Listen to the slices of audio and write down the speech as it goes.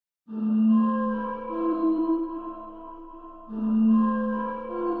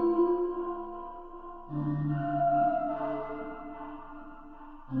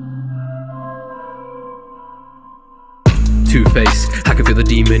Two-Face, I can feel the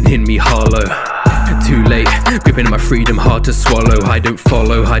demon in me hollow. Too late, gripping my freedom, hard to swallow. I don't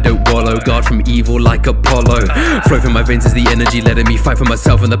follow, I don't wallow, guard from evil like Apollo. Flow from my veins is the energy letting me fight for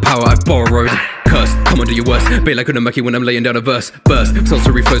myself and the power I've borrowed. Cursed, come on do your worst, bait like Unamaki when I'm laying down a verse. Burst,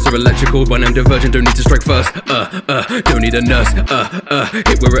 sorcery flows are electrical, when I'm divergent don't need to strike first. Don't need a nurse,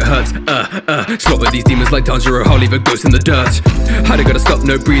 hit where it hurts, slaughter these demons like Tanjiro, I'll leave a ghost in the dirt. I don't gotta stop,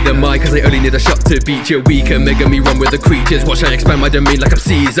 no breather, my, cause I only need a shot to beat you. Weaker, mega me run with the creatures, watch I expand my domain like I'm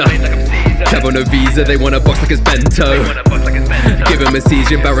Caesar. Travel no visa, they want a box like it's bento. Give them a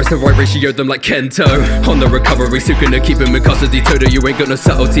seizure, embarrass the right ratio them like Kento. On the recovery, Sukuna keep him in custody. Todo, you ain't got no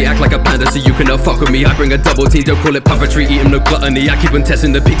subtlety, act like a panda so you cannot fuck with me. I bring a double team, don't call it puppetry, eat him no gluttony. I keep on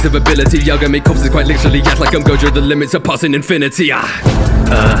testing the peaks of ability, Yaga make corpses quite literally, act like I'm Gojo, the limits are passing infinity. I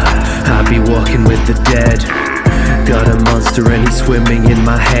be walking with the dead, got a monster and he's swimming in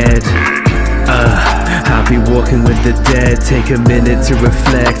my head. I be walking with the dead, take a minute to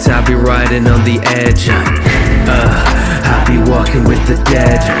reflect, I be riding on the edge. I be walking with the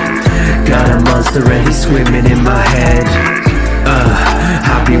dead, got a monster and he's swimming in my head.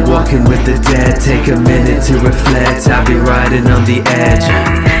 I be walking with the dead, take a minute to reflect, I be riding on the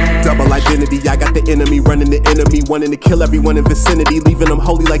edge. Double identity, I got the enemy running the enemy, wanting to kill everyone in vicinity, leaving them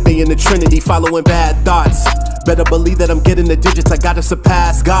holy like they in the Trinity, following bad thoughts. Better believe that I'm getting the digits, I gotta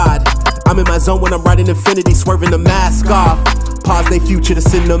surpass God. I'm in my zone when I'm riding infinity, swerving the mask off. Pause they future to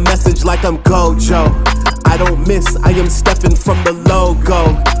send a message like I'm Gojo. I don't miss, I am Stefan from the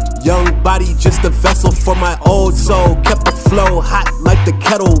logo. Young body, just a vessel for my old soul. Kept the flow hot like the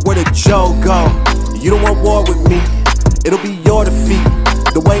kettle, where the Joe go? You don't want war with me, it'll be your defeat.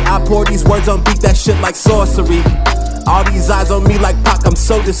 The way I pour these words on beat, that shit like sorcery. All these eyes on me like Pac, I'm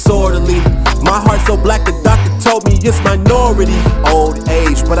so disorderly. My heart so black, the doctor told me it's minority. Old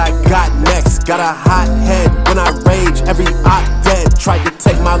age, but I got next. Got a hot head when I rage, every op dead. Tried to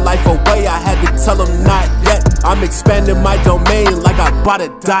take my life away, I had to tell them not yet. I'm expanding my domain like I bought a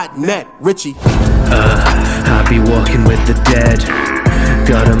 .net. Richie. I be walking with the dead,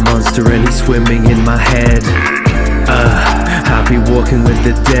 got a monster and he's swimming in my head. I be walking with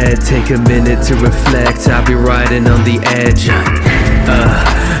the dead, take a minute to reflect, I be riding on the edge.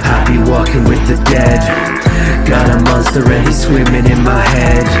 I be walking with the dead, got a monster and he's swimming in my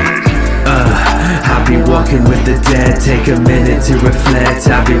head. I be walking with the dead, take a minute to reflect,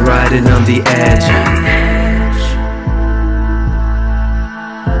 I be riding on the edge.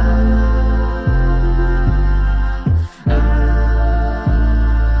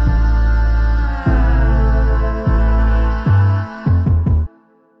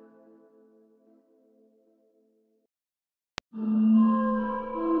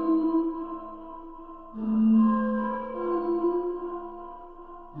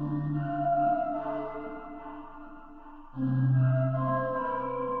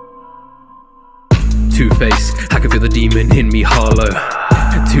 Two-Face, I can feel the demon in me hollow.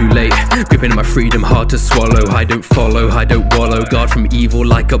 Too late, gripping my freedom, hard to swallow. I don't follow, I don't wallow, guard from evil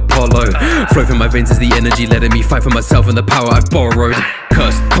like Apollo. Flow from my veins is the energy letting me fight for myself and the power I've borrowed.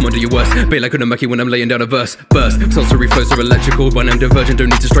 Cursed, come on do your worst, bait like Unamaki when I'm laying down a verse. Burst, sorcery flows are electrical, when I'm divergent don't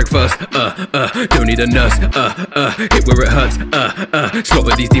need to strike first. Don't need a nurse, hit where it hurts,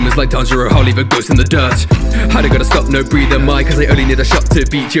 slaughter these demons like Tanjiro, I'll leave a ghost in the dirt. I don't gotta stop, no breather, my, cause I only need a shot to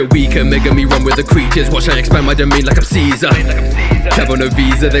beat you. Weaker, mega me run with the creatures, watch I expand my domain like I'm Caesar. Travel no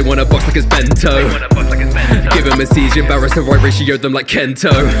visa, they want a box like it's bento. Give them a seizure, embarrass the right ratio them like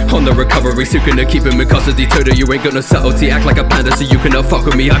Kento. On the recovery, Sukuna keep him in custody. Todo, you ain't got no subtlety, act like a panda so you cannot fuck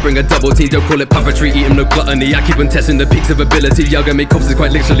with me. I bring a double team, don't call it puppetry, eat him no gluttony. I keep on testing the peaks of ability, Yaga make corpses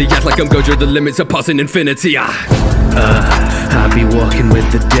quite literally, act like I'm Gojo, the limits are passing infinity. I be walking with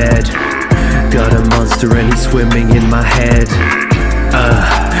the dead, got a monster and he's swimming in my head.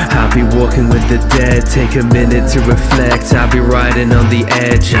 I be walking with the dead, take a minute to reflect, I be riding on the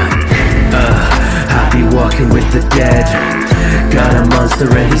edge. I be walking with the dead, got a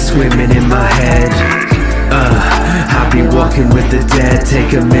monster and he's swimming in my head. I be walking with the dead,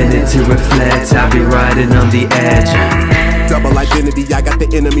 take a minute to reflect, I be riding on the edge. Double identity, I got the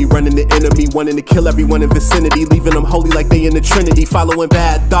enemy running the enemy, wanting to kill everyone in vicinity, leaving them holy like they in the Trinity, following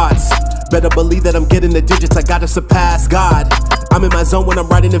bad thoughts. Better believe that I'm getting the digits, I gotta surpass God. I'm in my zone when I'm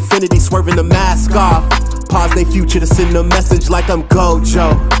riding infinity, swerving the mask off. Pause they future to send a message like I'm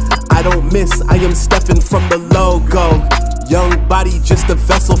Gojo. I don't miss, I am Stefan from the logo. Young body, just a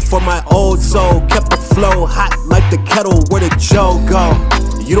vessel for my old soul. Kept the flow hot like the kettle, where the Joe go?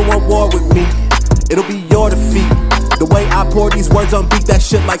 You don't want war with me, it'll be your defeat. The way I pour these words on beat, that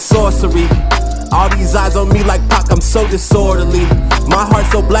shit like sorcery. All these eyes on me like Pac, I'm so disorderly. My heart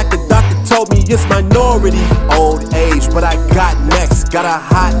so black, the doctor told me it's minority. Old age, but I got next. Got a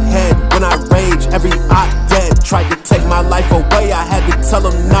hot head when I rage, every op dead. Tried to take my life away, I had to tell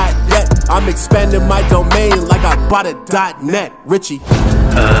them not yet. I'm expanding my domain like I bought a .net. Richie.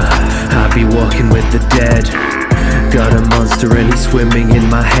 I be walking with the dead. Got a monster and he's swimming in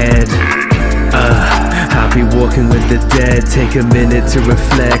my head. I be walking with the dead. Take a minute to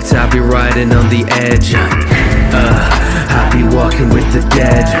reflect, I be riding on the edge. I be walking with the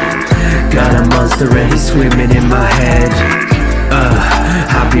dead. Got a monster and he's swimming in my head.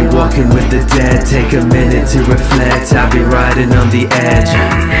 I be walking with the dead. Take a minute to reflect, I be riding on the edge.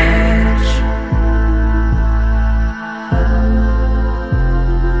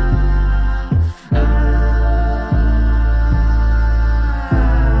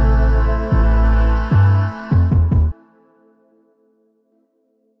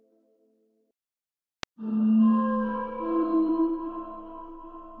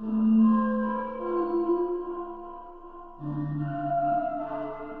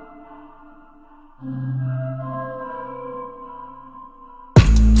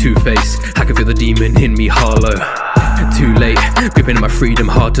 Two-Face, I can feel the demon in me hollow. Too late, gripping my freedom,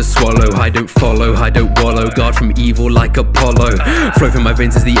 hard to swallow. I don't follow, I don't wallow. Guard from evil like Apollo. Flow from my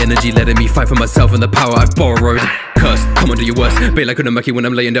veins is the energy letting me fight for myself and the power I've borrowed. Cursed, come on, do your worst. Bait like Unamaki when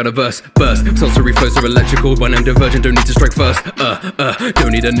I'm laying down a verse. Burst, sorcery flows are electrical. When I'm divergent, don't need to strike first.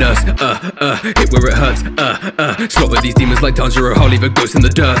 Don't need a nurse. Hit where it hurts. Slaughter these demons like Tanjiro. I'll leave a ghost in the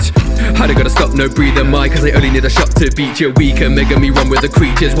dirt. I don't gotta stop, no breather, my, cause I only need a shot to beat you. Weaker, mega me run with the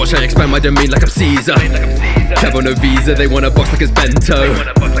creatures. Watch I expand my domain like I'm Caesar. Travel no visa, they want a box like it's bento.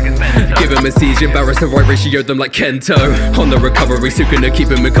 Give them a seizure, embarrass the right ratio them like Kento. On the recovery, so gonna keep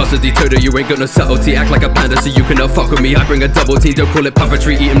him in custody. Toto, you ain't got no subtlety, act like a panda so you cannot fuck with me. I bring a double team, don't call it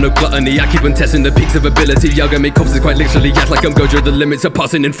puppetry, eat him no gluttony. I keep on testing the peaks of ability. Yaga make corpses quite literally, act like I'm Gojo, the limits are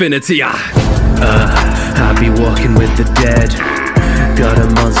passing infinity. I be walking with the dead. Got a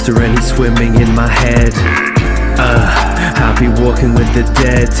monster and he's swimming in my head. I be walking with the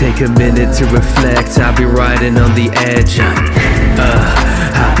dead. Take a minute to reflect, I be riding on the edge.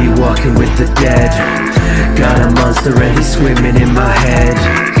 I be walking with the dead. Got a monster and he's swimming in my head.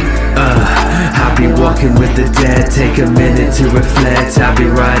 I be walking with the dead. Take a minute to reflect, I be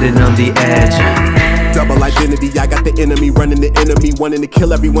riding on the edge. Double identity, I got the enemy running the enemy, wanting to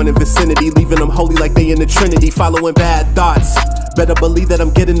kill everyone in vicinity, leaving them holy like they in the Trinity, following bad thoughts. Better believe that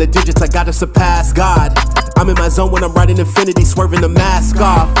I'm getting the digits, I gotta surpass God. I'm in my zone when I'm riding infinity, swerving the mask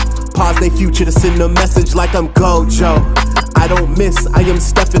off. Pause they future to send a message like I'm Gojo. I don't miss, I am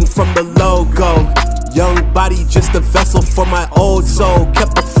Stephen from the logo. Young body, just a vessel for my old soul.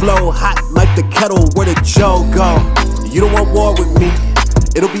 Kept the flow hot like the kettle, where the Joe go? You don't want war with me,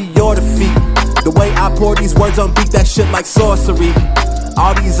 it'll be your defeat. The way I pour these words on beat, that shit like sorcery.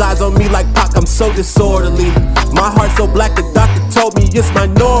 All these eyes on me like Pac, I'm so disorderly. My heart so black, the doctor told me it's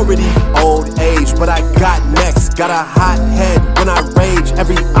minority. Old age, but I got next. Got a hot head when I rage,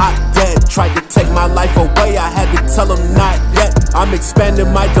 every op dead. Tried to take my life away, I had to tell them not yet. I'm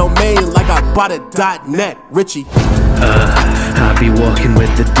expanding my domain like I bought a .net. Richie. I be walking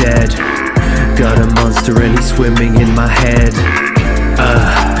with the dead. Got a monster and he's swimming in my head.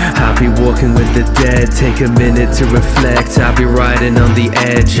 I be walking with the dead. Take a minute to reflect, I be riding on the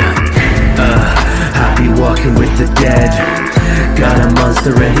edge. I be walking with the dead. Got a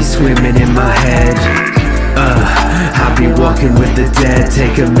monster and he's swimming in my head. I be walking with the dead.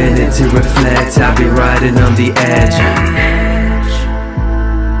 Take a minute to reflect, I be riding on the edge.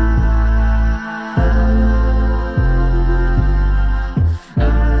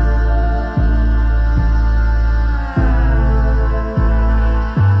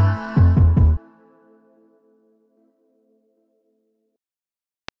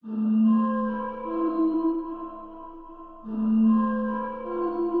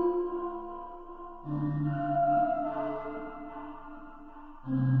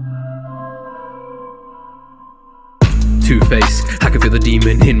 Two-Face, I can feel the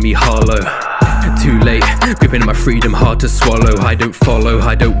demon in me hollow. Too late, gripping my freedom, hard to swallow. I don't follow,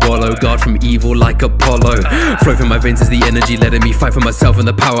 I don't wallow. Guard from evil like Apollo. Flow from my veins is the energy letting me fight for myself and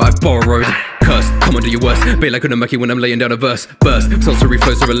the power I've borrowed. Cursed, come on, do your worst. Bait like Unamaki when I'm laying down a verse. Burst, sorcery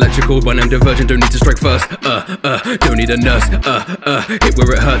flows are electrical. When I'm divergent, don't need to strike first. Don't need a nurse. Hit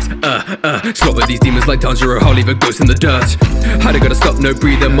where it hurts. Slaughter these demons like Tanjiro. I'll leave a ghost in the dirt. I don't gotta stop, no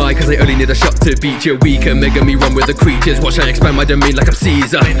breather, my, cause I only need a shot to beat you. Weaker, mega me run with the creatures. Watch I expand my domain like I'm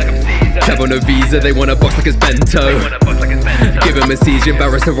Caesar. Travel no visa, visa, they want a box like it's bento. Give him a seizure,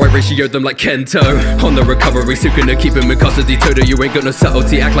 embarrass the right ratio them like Kento. On the recovery, so gonna keep him in custody. Toto, you ain't got no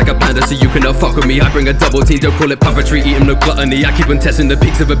subtlety, act like a panda so you cannot fuck with me. I bring a double team, don't call it puppetry, eat him no gluttony. I keep on testing the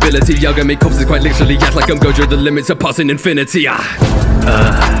peaks of ability. Yoga make corpses quite literally, act like I'm Gojo, the limits are passing infinity. I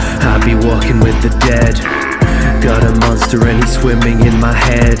be walking with the dead. Got a monster and he's swimming in my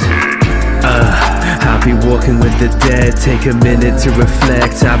head. I be walking with the dead. Take a minute to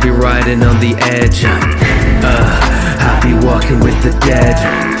reflect, I be riding on the edge. I be walking with the dead.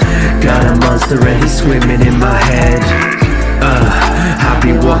 Got a monster and he's swimming in my head. I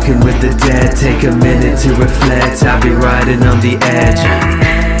be walking with the dead. Take a minute to reflect, I be riding on the edge.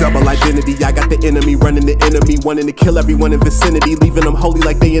 Double identity, I got the enemy running the enemy, wanting to kill everyone in vicinity, leaving them holy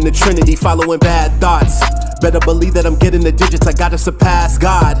like they in the Trinity, following bad thoughts. Better believe that I'm getting the digits, I gotta surpass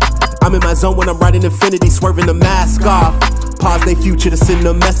God. I'm in my zone when I'm riding infinity, swerving the mask off. Pause they future to send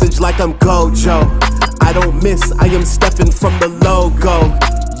a message like I'm Gojo. I don't miss, I am Stephen from the logo.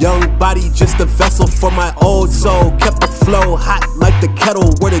 Young body, just a vessel for my old soul. Kept the flow hot like the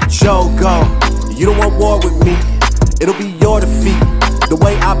kettle, where the Joe go? You don't want war with me, it'll be your defeat. The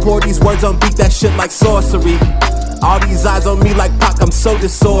way I pour these words on beat, that shit like sorcery. All these eyes on me like Pac, I'm so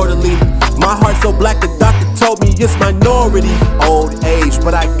disorderly. My heart so black, the doctor told me it's minority. Old age,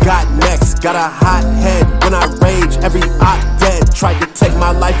 but I got next. Got a hot head when I rage, every op dead. Tried to take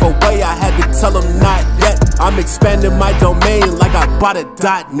my life away, I had to tell them not yet. I'm expanding my domain like I bought a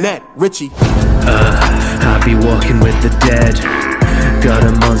 .net. Richie. I be walking with the dead. Got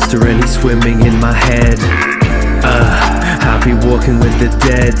a monster and he's swimming in my head. I be walking with the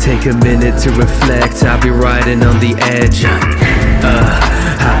dead. Take a minute to reflect, I be riding on the edge.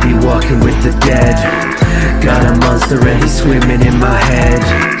 I be walking with the dead. Got a monster and he's swimming in my head.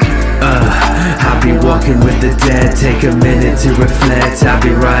 I be walking with the dead. Take a minute to reflect, I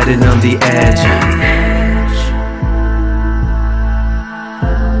be riding on the edge.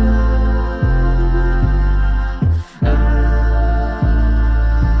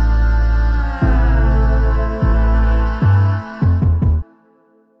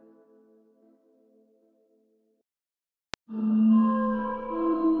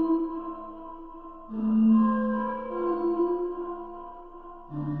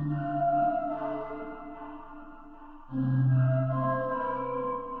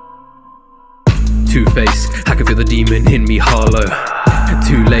 Two-Face, I can feel the demon in me hollow.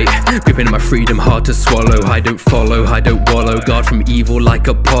 Too late, gripping my freedom, hard to swallow. I don't follow, I don't wallow. Guard from evil like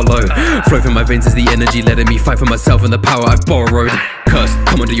Apollo. Flow from my veins is the energy letting me fight for myself and the power I've borrowed. Curse,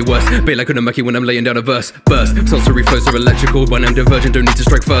 come on, do your worst. Bait like Unamaki when I'm laying down a verse. Burst, sorcery flows are electrical. When I'm divergent, don't need to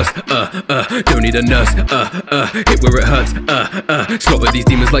strike first. Don't need a nurse. Hit where it hurts. Slaughter these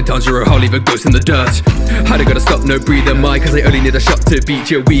demons like Tanjiro. I'll leave a ghost in the dirt. I don't gotta stop, no breather, my, cause I only need a shot to beat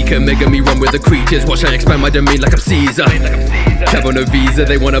you. Weaker, mega me run with the creatures. Watch I expand my domain like I'm Caesar. Travel no visa,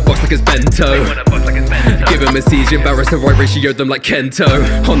 they want a box like it's bento. Give him a seizure, embarrass the right ratio them like Kento.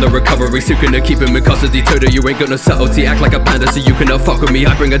 On the recovery, so gonna keep him in custody. Toto, you ain't got no subtlety, act like a panda so you cannot fuck with me.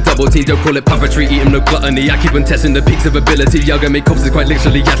 I bring a double team, don't call it puppetry, eat him no gluttony. I keep on testing the peaks of ability. Yoga make corpses quite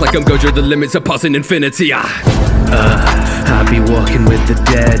literally, act like I'm Gojo, the limits are passing infinity. I be walking with the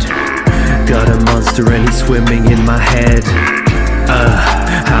dead. Got a monster and he's swimming in my head.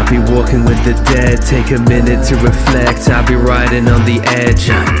 I be walking with the dead. Take a minute to reflect, I be riding on the edge.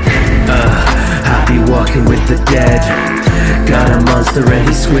 I be walking with the dead. Got a monster and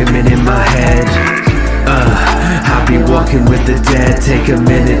he's swimming in my head. I be walking with the dead. Take a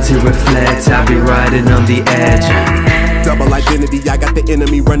minute to reflect, I be riding on the edge. Double identity, I got the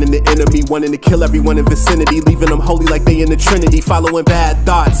enemy running the enemy, wanting to kill everyone in vicinity, leaving them holy like they in the Trinity, following bad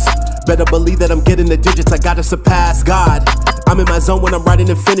thoughts. Better believe that I'm getting the digits, I gotta surpass God. I'm in my zone when I'm riding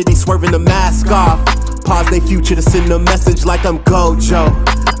infinity, swerving the mask off. Pause they future to send a message like I'm Gojo.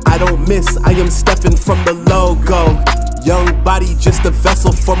 I don't miss, I am Stephen from the logo. Young body, just a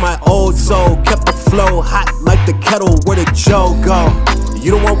vessel for my old soul. Kept the flow hot like the kettle, where the Joe go?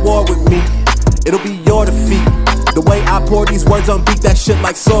 You don't want war with me, it'll be your defeat. The way I pour these words on beat, that shit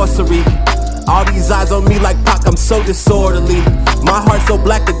like sorcery. All these eyes on me like Pac, I'm so disorderly. My heart so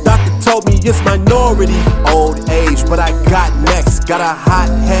black, the doctor told me it's minority. Old age, but I got next. Got a hot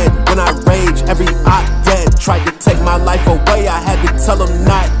head when I rage, every op dead. Tried to take my life away, I had to tell them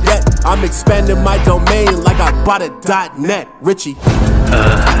not yet. I'm expanding my domain like I bought a .net. Richie.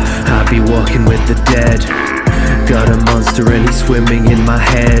 I be walking with the dead. Got a monster and he's swimming in my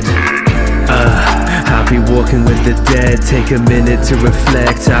head. I be walking with the dead. Take a minute to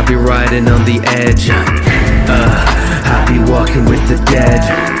reflect, I be riding on the edge. I be walking with the dead.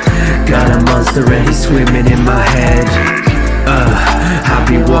 Got a monster and he's swimming in my head. I'll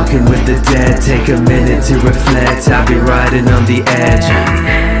be walking with the dead. Take a minute to reflect. I'll be riding on the edge.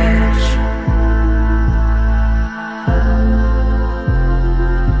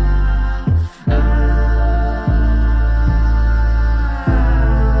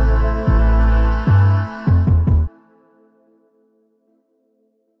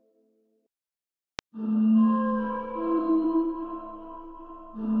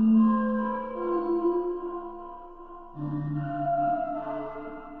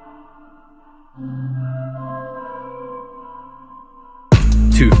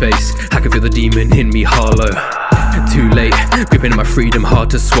 Two-Face, I can feel the demon in me hollow. Too late, gripping my freedom, hard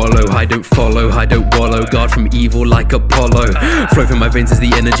to swallow. I don't follow, I don't wallow. Guard from evil like Apollo. Flow from my veins is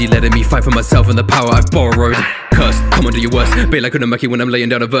the energy letting me fight for myself and the power I've borrowed. Cursed, come on, do your worst. Bait like Unamaki when I'm laying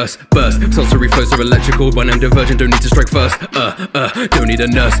down a verse. Burst, sorcery flows are electrical. When I'm divergent, don't need to strike first. Don't need a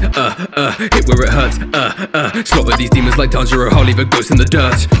nurse. Hit where it hurts. Slaughter these demons like Tanjiro. I'll leave a ghost in the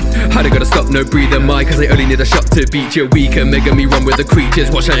dirt. I don't gotta stop, no breather, my, cause I only need a shot to beat you. Weaker, making me run with the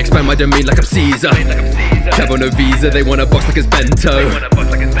creatures. Watch I expand my domain like I'm Caesar. Travel no visa, they want a box like it's bento.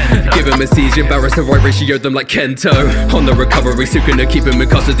 Give him a seizure, embarrass the right ratio them like Kento. On the recovery, so gonna keep him in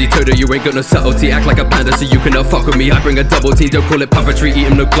custody. Toto, you ain't got no subtlety. Act like a panda so you cannot fuck with me. I bring a double team, don't call it puppetry. Eat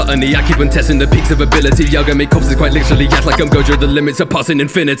him no gluttony. I keep on testing the peaks of ability. Yaga make corpses quite literally. Act like I'm Gojo, the limits are passing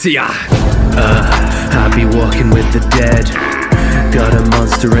infinity. I'll be walking with the dead. Got a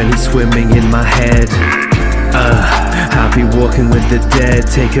monster and he's swimming in my head. I'll be walking with the dead.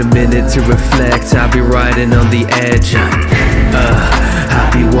 Take a minute to reflect. I'll be riding on the edge.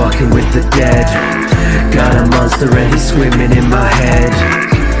 I'll be walking with the dead. Got a monster and he's swimming in my head.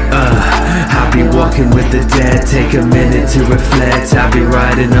 I'll be walking with the dead. Take a minute to reflect. I'll be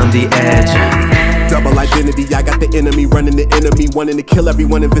riding on the edge. Double identity, I got the enemy running the enemy, wanting to kill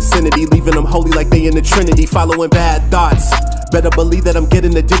everyone in vicinity, leaving them holy like they in the Trinity, following bad thoughts. Better believe that I'm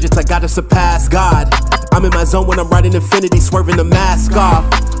getting the digits, I gotta surpass God. I'm in my zone when I'm riding infinity, swerving the mask off.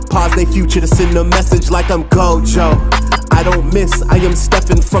 Pause they future to send a message like I'm Gojo. I don't miss, I am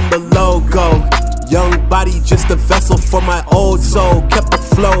Stephen from the logo. Young body, just a vessel for my old soul. Kept the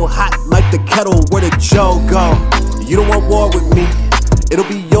flow hot like the kettle, where the Joe go? You don't want war with me, it'll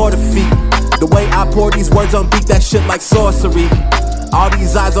be your defeat. The way I pour these words on beat that shit like sorcery. All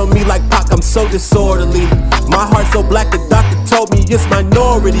these eyes on me like Pac, I'm so disorderly. My heart so black, the doctor told me it's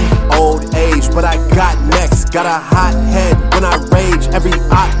minority. Old age, but I got next. Got a hot head when I rage, every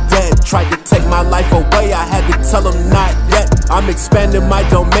op dead. Tried to take my life away, I had to tell them not yet. I'm expanding my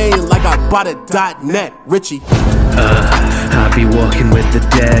domain like I bought a .net. Richie. I'll be walking with the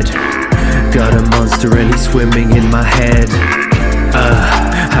dead. Got a monster and he's swimming in my head.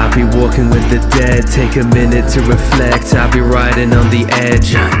 I'll be walking with the dead. Take a minute to reflect. I'll be riding on the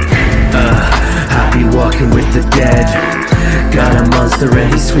edge. I'll be walking with the dead. Got a monster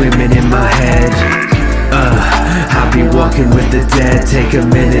and he's swimming in my head. I'll be walking with the dead. Take a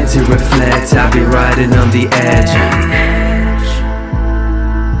minute to reflect. I'll be riding on the edge.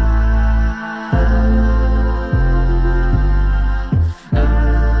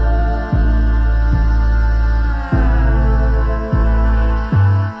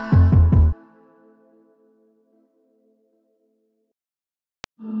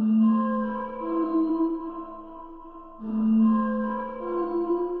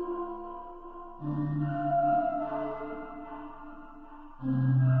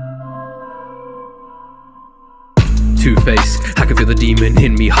 Two-Face, I can feel the demon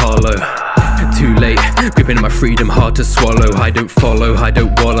in me hollow. Too late, gripping my freedom, hard to swallow. I don't follow, I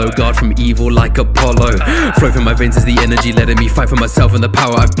don't wallow. Guard from evil like Apollo. Flow from my veins is the energy letting me fight for myself and the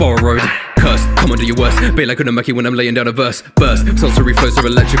power I've borrowed. Cursed, come on, do your worst. Bait like Unamaki when I'm laying down a verse. Burst, sorcery flows are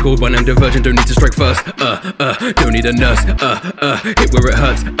electrical. When I'm divergent, don't need to strike first. Don't need a nurse. Hit where it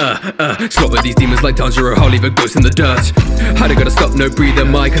hurts. Slaughter these demons like Tanjiro. I'll leave a ghost in the dirt. I don't gotta stop, no breather,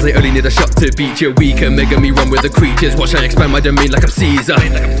 my, cause I only need a shot to beat you. Weaker, making me run with the creatures. Watch I expand my domain like I'm Caesar.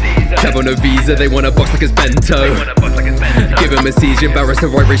 Travel no visa, they want a box like it's bento. Give him a seizure, embarrass the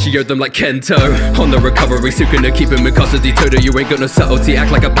right ratio them like Kento. On the recovery, so gonna keep him in custody. Toto, you ain't got no subtlety.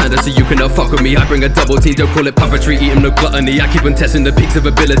 Act like a panda so you cannot fuck with me. I bring a double team, don't call it puppetry. Eat him no gluttony. I keep on testing the peaks of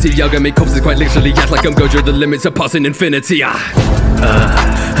ability. Yaga make corpses quite literally. Act like I'm Gojo, the limits are passing infinity.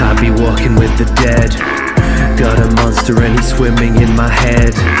 I'll be walking with the dead. Got a monster and he's swimming in my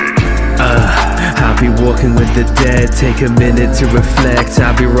head. I'll be walking with the dead. Take a minute to reflect.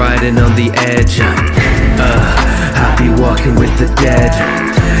 I'll be riding on the edge. I'll be walking with the dead.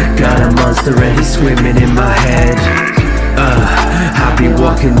 Got a monster and he's swimming in my head. I'll be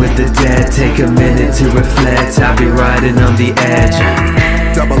walking with the dead. Take a minute to reflect. I'll be riding on the edge.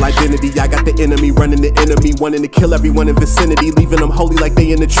 Double identity, I got the enemy running the enemy, wanting to kill everyone in vicinity, leaving them holy like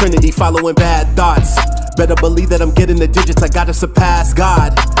they in the Trinity, following bad thoughts. Better believe that I'm getting the digits, I gotta surpass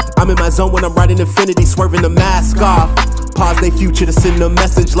God. I'm in my zone when I'm writing infinity, swerving the mask off. Pause they future to send a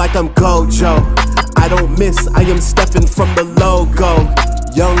message like I'm Gojo. I don't miss, I am Stephen from the logo.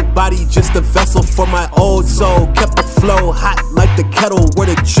 Young body, just a vessel for my old soul. Kept the flow hot like the kettle, where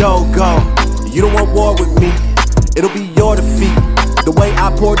the Joe go? You don't want war with me, it'll be your defeat. The way I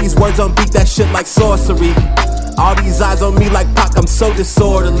pour these words on beat, that shit like sorcery. All these eyes on me like Pac, I'm so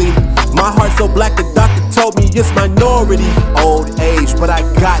disorderly. My heart so black, the doctor told me it's minority. Old age, but I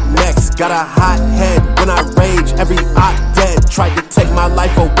got next. Got a hot head when I rage, every op dead. Tried to take my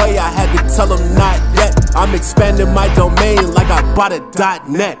life away, I had to tell them not yet. I'm expanding my domain like I bought a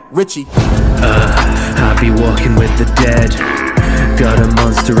 .net. Richie. I be walking with the dead. Got a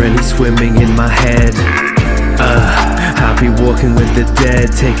monster and he's swimming in my head. I be walking with the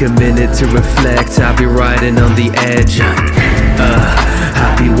dead. Take a minute to reflect, I be riding on the edge.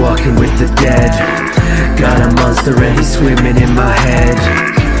 I be walking with the dead. Got a monster and he's swimming in my head.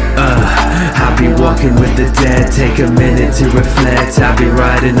 I be walking with the dead. Take a minute to reflect, I be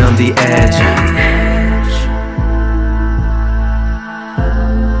riding on the edge.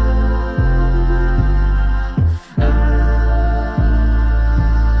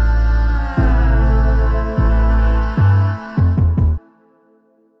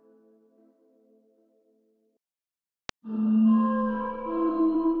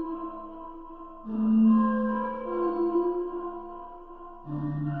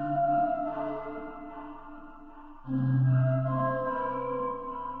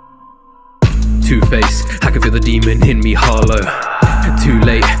 Two-Face, I can feel the demon in me hollow. Too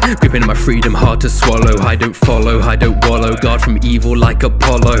late, gripping my freedom, hard to swallow. I don't follow, I don't wallow. Guard from evil like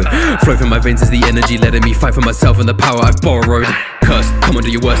Apollo. Flow from my veins is the energy letting me fight for myself and the power I've borrowed. Curse, come on,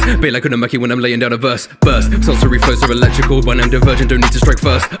 do your worst. Bait like Unamaki when I'm laying down a verse. Burst, sorcery flows are electrical. When I'm divergent, don't need to strike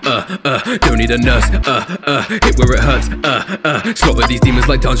first. Don't need a nurse. Hit where it hurts. Slaughter these demons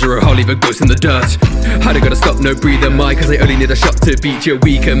like Tanjiro. I'll leave a ghost in the dirt. I don't gotta stop, no breather, my, cause I only need a shot to beat you.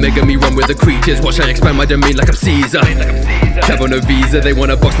 Weaker, mega me run with the creatures. Watch I expand my domain like I'm Caesar. Travel no visa, they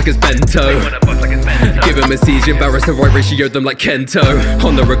want a box like it's bento. Give him a seizure, embarrass the right ratio them like Kento.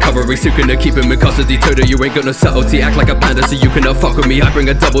 On the recovery, so gonna keep him in custody. Toto, you ain't got no subtlety. Act like a panda so you cannot fuck with me. I bring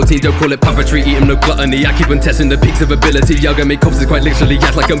a double team, don't call it puppetry. Eat him no gluttony, I keep on testing the peaks of ability. Yaga make corpses quite literally,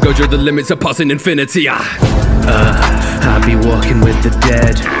 act like I'm Gojo. The limits are passing infinity. I be walking with the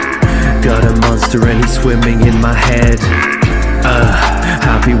dead. Got a monster and he's swimming in my head.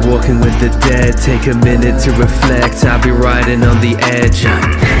 I be walking with the dead. Take a minute to reflect, I be riding on the edge.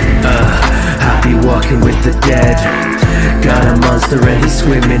 I be walking with the dead. Got a monster and he's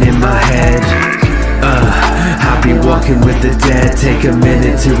swimming in my head. I be walking with the dead. Take a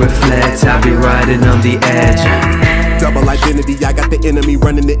minute to reflect, I be riding on the edge. Double identity, I got the enemy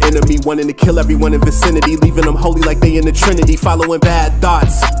running the enemy, wanting to kill everyone in vicinity, leaving them holy like they in the Trinity, following bad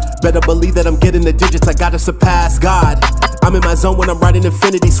thoughts. Better believe that I'm getting the digits, I gotta surpass God. I'm in my zone when I'm writing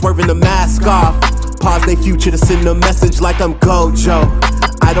infinity, swerving the mask off. Pause they future to send a message like I'm Gojo.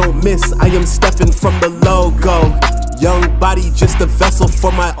 I don't miss, I am Stephen from the logo. Young body, just a vessel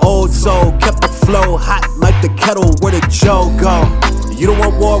for my old soul. Kept the flow hot like the kettle, where the Joe go? You don't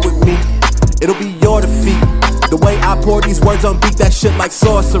want war with me, it'll be your defeat. The way I pour these words on beat, that shit like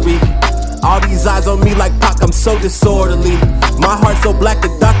sorcery. All these eyes on me like Pac, I'm so disorderly. My heart so black, the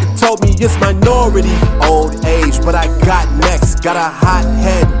doctor told me it's minority. Old age, but I got next. Got a hot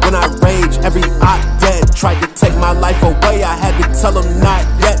head when I rage, every op dead. Tried to take my life away, I had to tell them not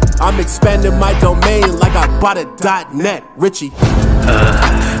yet. I'm expanding my domain like I bought a .net. Richie.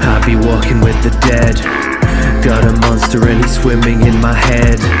 I be walking with the dead. Got a monster and he's swimming in my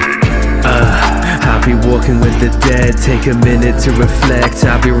head. I be walking with the dead. Take a minute to reflect,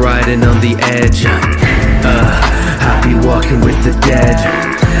 I be riding on the edge. I be walking with the dead.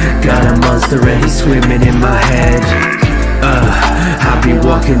 Got a monster and he's swimming in my head. I be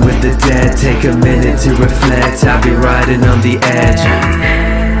walking with the dead. Take a minute to reflect, I be riding on the edge.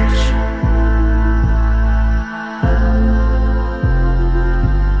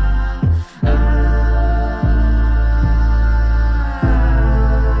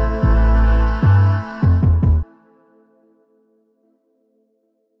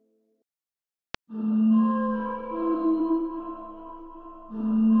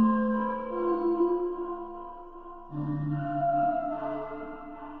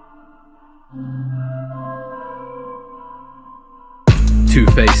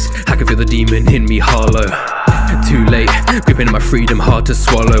 Two-Face, I can feel the demon in me hollow. Too late, gripping in my freedom, hard to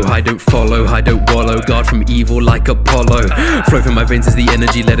swallow. I don't follow, I don't wallow. Guard from evil like Apollo. Flow from my veins is the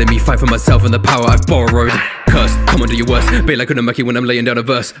energy letting me fight for myself and the power I've borrowed. Cursed, come on, do your worst. Bait like an mucky when I'm laying down a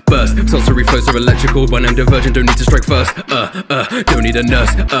verse. Burst, sorcery flows are electrical. When I'm divergent, don't need to strike first. Don't need a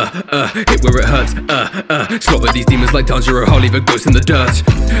nurse. Hit where it hurts. Slaughter these demons like Tanjiro. I'll leave a ghost in the dirt.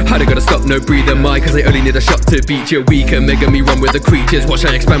 I don't gotta stop, no breather, my, cause I only need a shot to beat you. Weaker, making me run with the creatures. Watch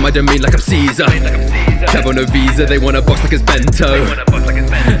I expand my domain like I'm Caesar. Travel no visa, they want a box like it's bento.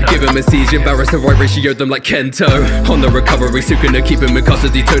 Give them a siege, embarrass the right ratio them like Kento. On the recovery, so gonna keep him in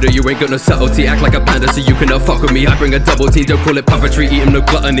custody. Toto, you ain't got no subtlety, act like a panda so you cannot fuck with me. I bring a double team, don't call it puppetry, eat him no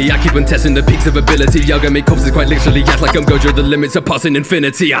gluttony. I keep on testing the peaks of ability. Yoga make corpses quite literally, act like I'm Gojo, the limits are passing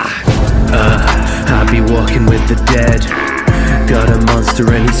infinity. I be walking with the dead. Got a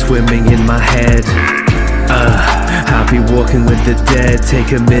monster and he's swimming in my head. I be walking with the dead.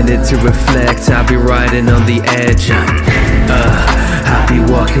 Take a minute to reflect, I be riding on the edge. I be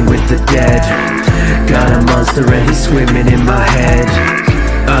walking with the dead. Got a monster and he's swimming in my head.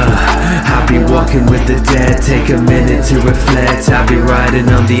 I be walking with the dead. Take a minute to reflect, I be riding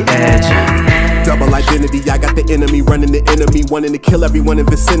on the edge. Double identity, I got the enemy running the enemy, wanting to kill everyone in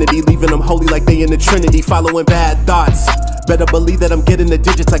vicinity, leaving them holy like they in the Trinity, following bad thoughts. Better believe that I'm getting the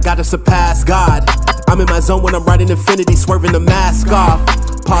digits, I gotta surpass God. I'm in my zone when I'm riding infinity, swerving the mask off.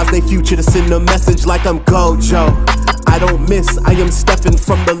 Pause they future to send a message like I'm Gojo. I don't miss, I am Stephen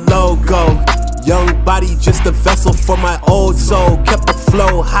from the logo. Young body, just a vessel for my old soul. Kept the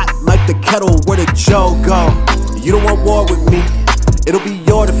flow hot like the kettle, where the Joe go? You don't want war with me, it'll be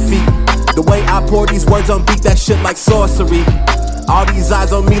your defeat. The way I pour these words on beat, that shit like sorcery. All these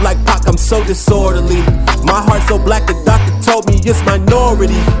eyes on me like Pac, I'm so disorderly. My heart so black, the doctor told me it's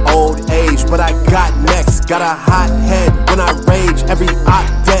minority. Old age, but I got next. Got a hot head when I rage, every op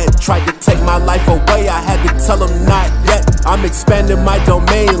dead. Tried to take my life away, I had to tell them not yet. I'm expanding my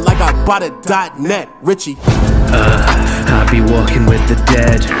domain like I bought a .net. Richie. I be walking with the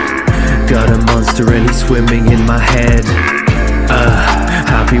dead. Got a monster and he's swimming in my head.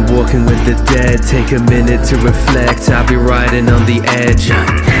 I be walking with the dead. Take a minute to reflect, I be riding on the edge.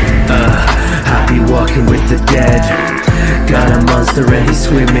 I be walking with the dead. Got a monster and he's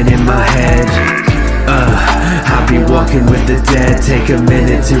swimming in my head. I be walking with the dead. Take a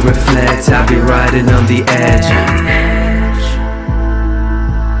minute to reflect, I be riding on the edge.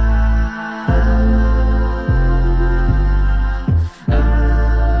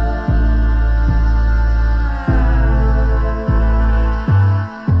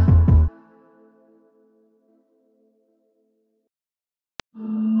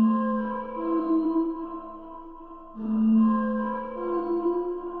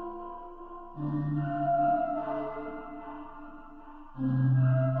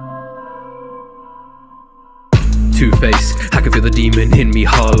 Two-Face, I can feel the demon in me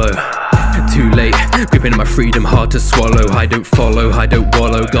hollow. Too late, gripping in my freedom, hard to swallow. I don't follow, I don't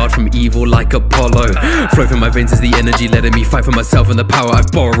wallow. Guard from evil like Apollo. Flow from my veins is the energy letting me fight for myself and the power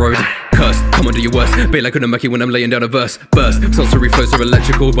I've borrowed. Cursed, come on, do your worst. Bait like an mucky when I'm laying down a verse. Burst, sorcery flows are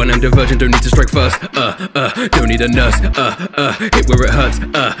electrical. When I'm divergent, don't need to strike first. Don't need a nurse. Hit where it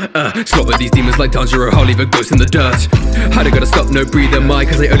hurts. Slaughter these demons like Tanjiro. I'll leave a ghost in the dirt. I don't gotta stop, no breather, my,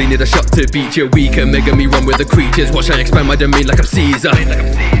 cause I only need a shot to beat you. Weaker, making me run with the creatures. Watch I expand my domain like I'm Caesar.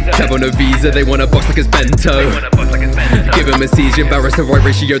 Travel no visa, they want a box like it's bento. Give them a siege, embarrass the right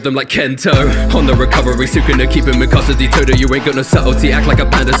ratio them like Kento. On the recovery, so gonna keep him in custody. Toto, you ain't got no subtlety, act like a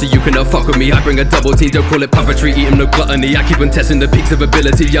panda so you cannot fuck with me. I bring a double team, don't call it puppetry, eat him no gluttony. I keep on testing the peaks of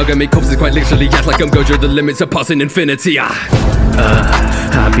ability. Yoga make corpses quite literally, act like I'm Gojo, the limits are passing infinity.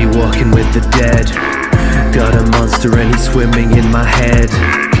 I be walking with the dead. Got a monster and he's swimming in my head.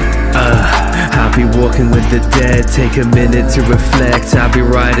 I be walking with the dead. Take a minute to reflect, I be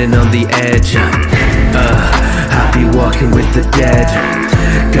riding on the edge. I be walking with the dead.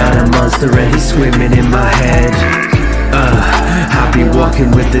 Got a monster and he's swimming in my head. I be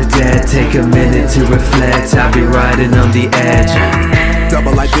walking with the dead. Take a minute to reflect, I be riding on the edge.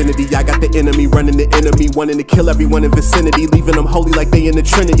 Double identity, I got the enemy running the enemy, wanting to kill everyone in vicinity, leaving them holy like they in the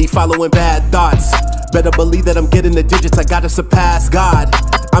Trinity, following bad thoughts. Better believe that I'm getting the digits, I gotta surpass God.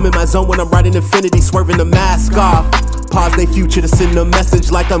 I'm in my zone when I'm riding infinity, swerving the mask off. Pause they future to send a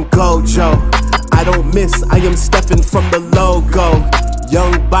message like I'm Gojo. I don't miss, I am Stephen from the logo.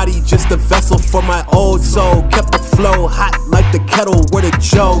 Young body, just a vessel for my old soul. Kept the flow hot like the kettle, where the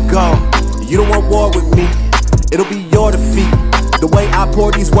Joe go? You don't want war with me, it'll be your defeat. The way I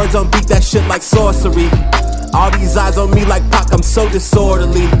pour these words on beat, that shit like sorcery. All these eyes on me like Pac, I'm so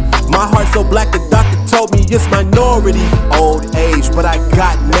disorderly. My heart so black, the doctor told me it's minority. Old age, but I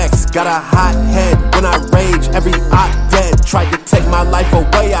got next. Got a hot head when I rage, every op dead. Tried to take my life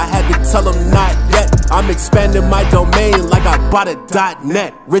away, I had to tell them not yet. I'm expanding my domain like I bought a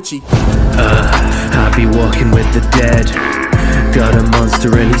 .net. Richie. I be walking with the dead. Got a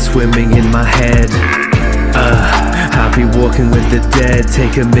monster and he's swimming in my head. I be walking with the dead.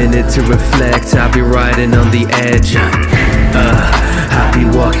 Take a minute to reflect, I be riding on the edge. I be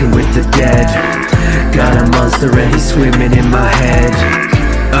walking with the dead. Got a monster and he's swimming in my head.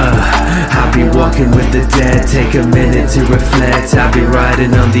 I be walking with the dead. Take a minute to reflect, I be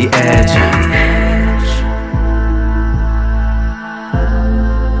riding on the edge.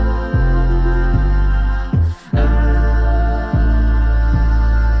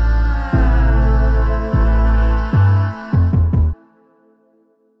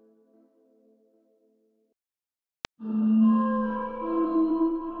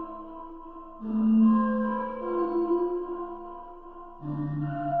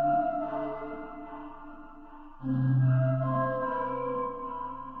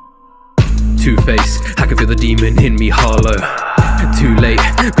 Two-Face, I can feel the demon in me hollow. Too late,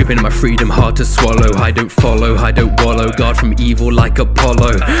 gripping my freedom, hard to swallow. I don't follow, I don't wallow. Guard from evil like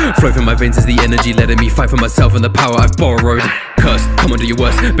Apollo. Flow from my veins is the energy letting me fight for myself and the power I've borrowed. Cursed, come on, do your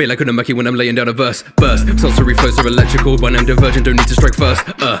worst. Bait like Unamaki when I'm laying down a verse. Burst, sorcery flows are electrical. When I'm divergent, don't need to strike first.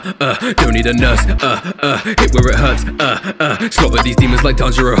 Don't need a nurse. Hit where it hurts. Slaughter these demons like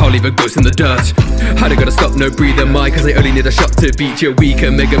Tanjiro. I'll leave a ghost in the dirt. I don't gotta stop, no breather, my, cause I only need a shot to beat you.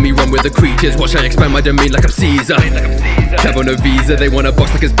 Weaker, mega me run with the creatures. Watch I expand my domain like I'm Caesar. Travel no visa, they want a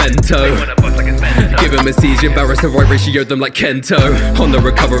box like it's bento. Give him a seizure, embarrass the right ratio them like Kento. On the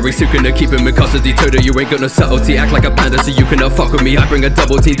recovery, so gonna keep him in custody. Toto, you ain't got no subtlety, act like a panda so you cannot fuck with me. I bring a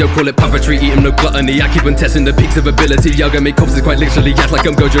double team, don't call it puppetry, eat him no gluttony. I keep on testing the peaks of ability. Yoga make corpses quite literally, act like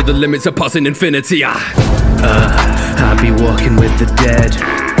I'm Gojo, the limits are passing infinity. I be walking with the dead.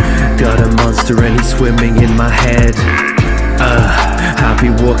 Got a monster and he's swimming in my head. I be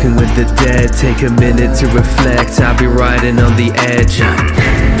walking with the dead. Take a minute to reflect, I be riding on the edge.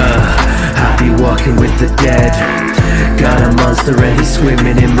 I be walking with the dead. Got a monster and he's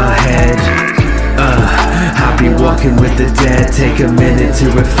swimming in my head. I be walking with the dead. Take a minute to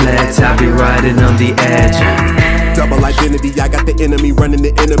reflect, I be riding on the edge. Double identity, I got the enemy running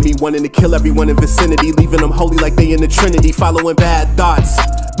the enemy, wanting to kill everyone in vicinity, leaving them holy like they in the Trinity, following bad thoughts.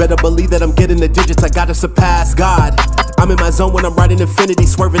 Better believe that I'm getting the digits, I gotta surpass God. I'm in my zone when I'm riding infinity,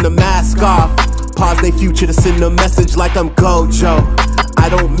 swerving the mask off. Pause they future to send a message like I'm Gojo. I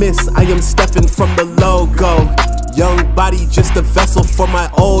don't miss, I am Stephen from the logo. Young body, just a vessel for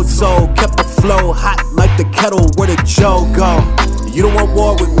my old soul. Kept the flow hot like the kettle, where the Joe go? You don't want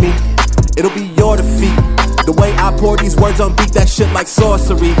war with me, it'll be your defeat. The way I pour these words on beat, that shit like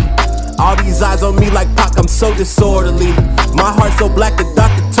sorcery. All these eyes on me like Pac, I'm so disorderly. My heart so black, the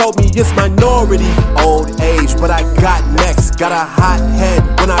doctor told me it's minority. Old age, but I got next. Got a hot head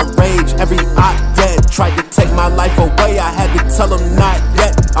when I rage, every op dead. Tried to take my life away, I had to tell them not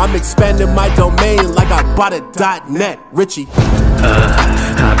yet. I'm expanding my domain like I bought a .net. Richie.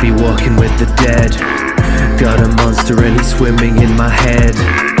 I be walking with the dead. Got a monster and he's swimming in my head.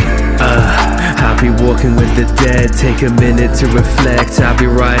 I be walking with the dead. Take a minute to reflect, I be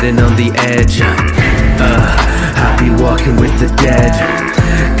riding on the edge. I be walking with the dead.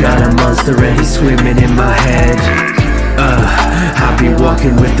 Got a monster and he's swimming in my head. I be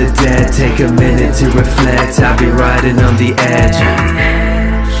walking with the dead. Take a minute to reflect, I be riding on the edge.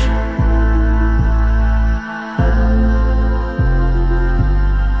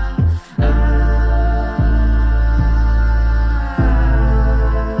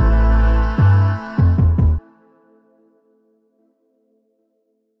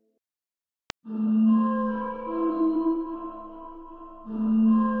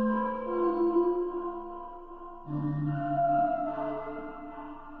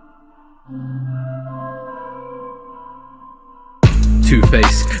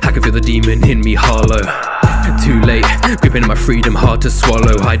 Two-Face, I can feel the demon in me hollow. Too late, gripping my freedom, hard to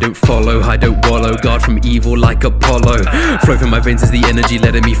swallow. I don't follow, I don't wallow. Guard from evil like Apollo. Flow from my veins is the energy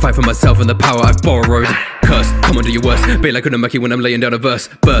letting me fight for myself and the power I've borrowed. Cursed, come on, do your worst. Bait like Unamaki when I'm laying down a verse.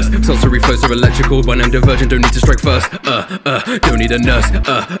 Burst, sorcery flows are electrical. When I'm divergent, don't need to strike first. Don't need a nurse.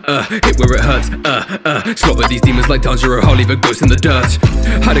 Hit where it hurts. Slaughter these demons like Tanjiro. I'll leave a ghost in the dirt.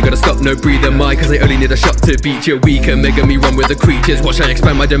 I don't gotta stop, no breather, my, cause I only need a shot to beat you. Weaker, mega me run with the creatures. Watch I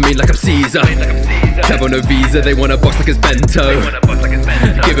expand my domain like I'm Caesar. Travel no visa, they want a box like it's bento.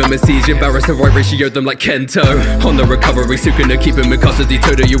 Give him a seizure, embarrass the right ratio them like Kento. On the recovery, so gonna keep him in custody.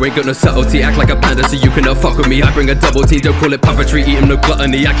 Toto, you ain't got no subtlety, act like a panda so you cannot fuck with me, I bring a double team. Don't call it puppetry, eat 'em no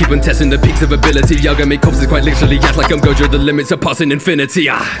gluttony. I keep on testing the peaks of ability. Yoga make corpses quite literally, act like I'm Gojo, the limits are passing infinity.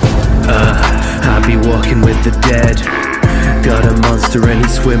 I be walking with the dead. Got a monster and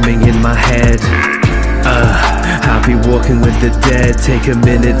he's swimming in my head. I be walking with the dead. Take a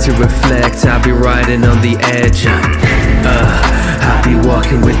minute to reflect, I be riding on the edge. I be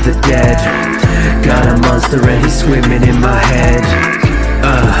walking with the dead. Got a monster and he's swimming in my head.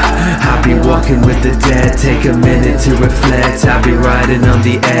 I be walking with the dead. Take a minute to reflect, I be riding on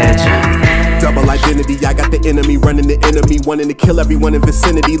the edge. Double identity, I got the enemy running the enemy, wanting to kill everyone in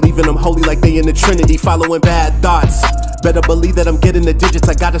vicinity, leaving them holy like they in the Trinity, following bad thoughts. Better believe that I'm getting the digits,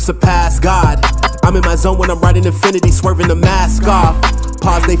 I gotta surpass God. I'm in my zone when I'm riding infinity, swerving the mask off.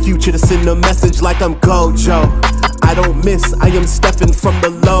 Pause they future to send a message like I'm Gojo. I don't miss, I am Stefan from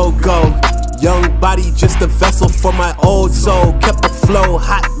the logo. Young body, just a vessel for my old soul. Kept the flow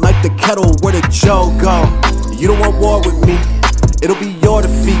hot like the kettle, where the Joe go? You don't want war with me, it'll be your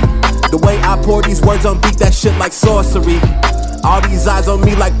defeat. The way I pour these words on beat, that shit like sorcery. All these eyes on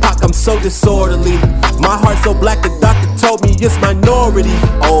me like Pac, I'm so disorderly. My heart so black, the doctor told me it's minority.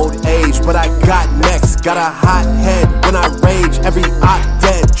 Old age, but I got next. Got a hot head when I rage, every op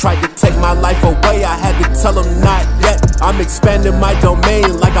dead. Tried to take my life away, I had to tell them not yet. I'm expanding my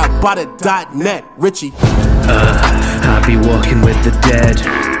domain like I bought a .net. Richie. I be walking with the dead.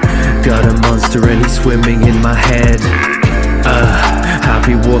 Got a monster and he's swimming in my head. I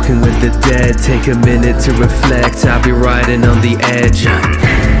be walking with the dead. Take a minute to reflect, I be riding on the edge.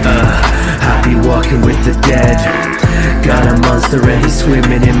 I be walking with the dead. Got a monster and he's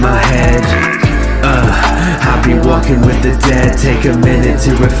swimming in my head. I be walking with the dead. Take a minute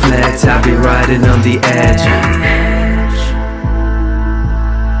to reflect, I be riding on the edge.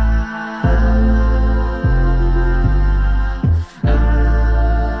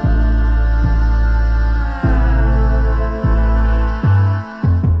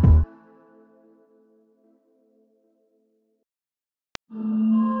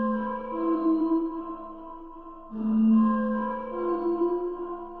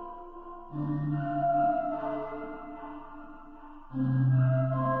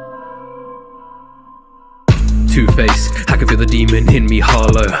 Two-Face, I can feel the demon in me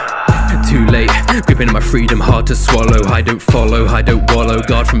hollow. Too late, gripping my freedom, hard to swallow. I don't follow, I don't wallow.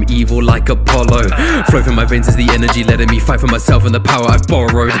 Guard from evil like Apollo. Flow from my veins is the energy letting me fight for myself and the power I've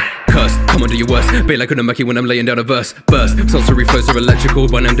borrowed. Cursed, come on do your worst. Bait like Unamaki when I'm laying down a verse. Burst, sorcery flows are electrical.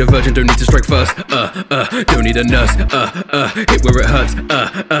 When I'm divergent, don't need to strike first. Don't need a nurse. Hit where it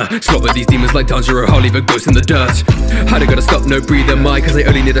hurts. Slaughter these demons like Tanjiro. I'll leave a ghost in the dirt. I don't gotta stop, no breather, my, cause I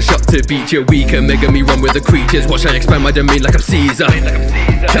only need a shot to beat you. Weaker, mega me run with the creatures. Watch I expand my domain like I'm Caesar.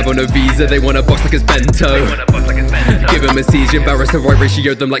 Travel no visa, they want a box like it's bento. Give him a seizure, embarrass the right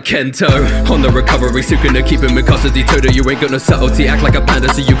ratio them like Kento. On the recovery, so gonna keep him in custody. Toto, you ain't got no subtlety, act like a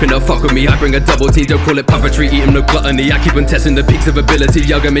panda so you cannot fuck with me. I bring a double team, don't call it puppetry, eat 'em no gluttony. I keep on testing the peaks of ability.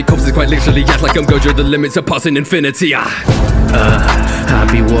 Yoga make corpses quite literally, act like I'm Gojo, the limits are passing infinity. I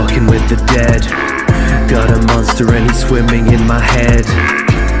be walking with the dead. Got a monster and he's swimming in my head.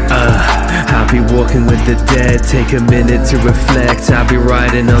 I be walking with the dead. Take a minute to reflect, I be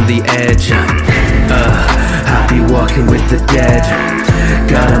riding on the edge. I be walking with the dead.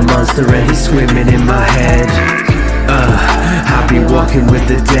 Got a monster and he's swimming in my head. I be walking with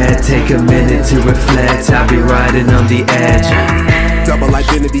the dead. Take a minute to reflect, I be riding on the edge. Double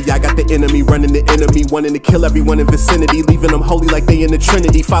identity, I got the enemy running the enemy, wanting to kill everyone in vicinity, leaving them holy like they in the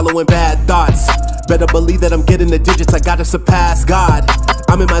Trinity, following bad thoughts. Better believe that I'm getting the digits, I gotta surpass God.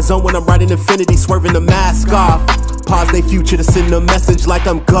 I'm in my zone when I'm riding infinity, swerving the mask off. Pause they future to send a message like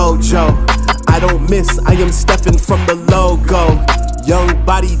I'm Gojo. I don't miss, I am Stefan from the logo. Young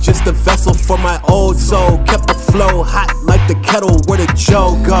body, just a vessel for my old soul. Kept the flow hot like the kettle, where the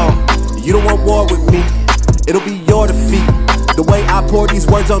Joe go? You don't want war with me, it'll be your defeat. The way I pour these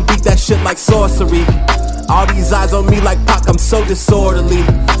words on beat, that shit like sorcery. All these eyes on me like Pac, I'm so disorderly.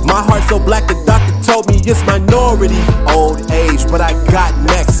 My heart so black, the doctor told me it's minority. Old age, but I got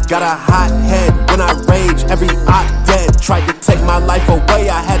next. Got a hot head when I rage, every op dead. Tried to take my life away,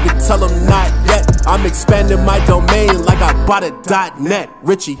 I had to tell them not yet. I'm expanding my domain like I bought a .net.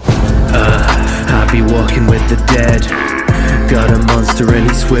 Richie. I be walking with the dead. Got a monster and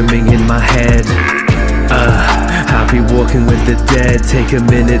he's swimming in my head. I be walking with the dead. Take a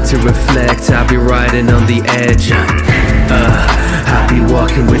minute to reflect, I be riding on the edge. I be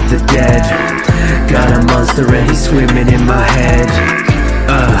walking with the dead. Got a monster and he's swimming in my head.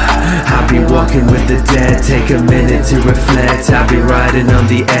 I be walking with the dead. Take a minute to reflect, I be riding on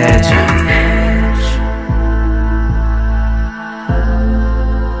the edge.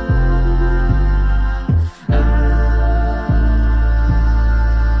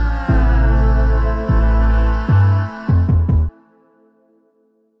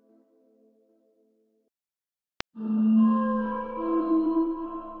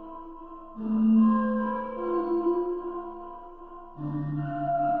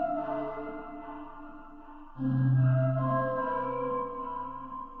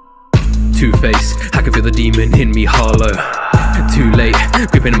 Two-Face, I can feel the demon in me hollow. Too late,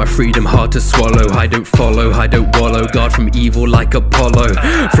 gripping my freedom, hard to swallow. I don't follow, I don't wallow. Guard from evil like Apollo.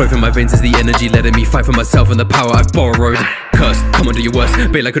 Flow from my veins is the energy letting me fight for myself and the power I've borrowed. Curse, come on, do your worst.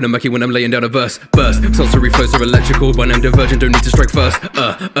 Bait like Unamaki when I'm laying down a verse. Burst, sorcery flows are electrical. When I'm divergent, don't need to strike first.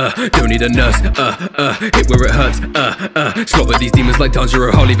 Don't need a nurse. Hit where it hurts. Slaughter these demons like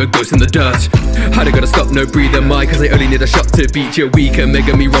Tanjiro. I'll leave a ghost in the dirt. I don't gotta stop, no breather, my, cause I only need a shot to beat you. Weaker,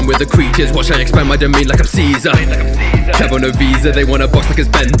 mega me run with the creatures. Watch I expand my domain like I'm Caesar. Travel no visa, they want a box like it's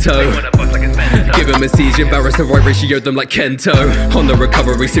bento. Give them a seizure, embarrass the right ratio them like Kento. On the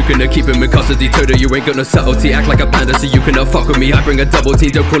recovery, Sukuna, keep him in custody. Todo, you ain't got no subtlety. Act like a panda so you cannot fuck with me. I bring a double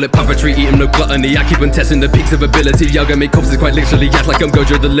team, don't call it puppetry. Eat him no gluttony, I keep on testing the peaks of ability. Yaga make corpses quite literally. Act like I'm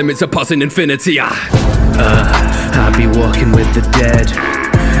Gojo, the limits are passing infinity. I be walking with the dead.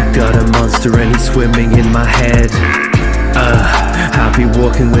 Got a monster and he's swimming in my head. I'll be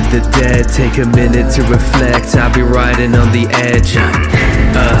walking with the dead. Take a minute to reflect. I'll be riding on the edge.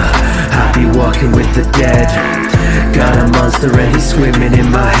 I'll be walking with the dead. Got a monster and he's swimming in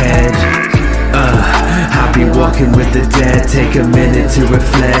my head. I'll be walking with the dead. Take a minute to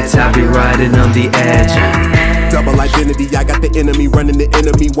reflect. I'll be riding on the edge. Double identity, I got the enemy running the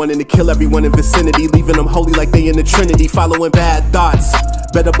enemy, wanting to kill everyone in vicinity, leaving them holy like they in the Trinity, following bad thoughts.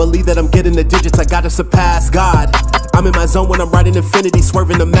 Better believe that I'm getting the digits, I gotta surpass God. I'm in my zone when I'm riding infinity,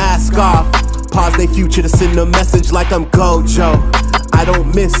 swerving the mask off. Pause they future to send a message like I'm Gojo. I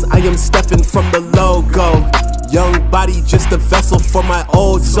don't miss, I am Stephen from the logo. Young body, just a vessel for my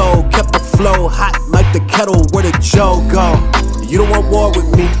old soul. Kept the flow hot like the kettle, where the Joe go? You don't want war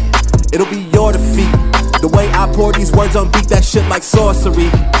with me, it'll be your defeat. The way I pour these words on beat, that shit like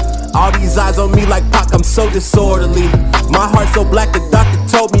sorcery. All these eyes on me like Pac, I'm so disorderly. My heart so black, the doctor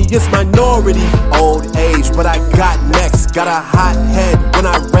told me it's minority. Old age, but I got next. Got a hot head when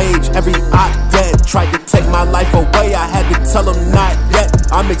I rage, every op dead. Tried to take my life away, I had to tell them not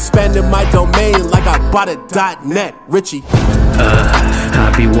yet. I'm expanding my domain like I bought a .net. Richie.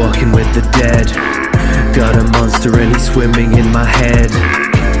 I be walking with the dead. Got a monster and he's swimming in my head.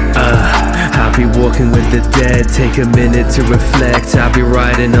 I'll be walking with the dead. Take a minute to reflect. I'll be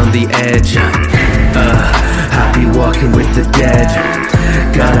riding on the edge. I'll be walking with the dead.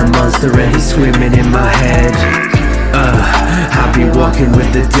 Got a monster and he's swimming in my head. I'll be walking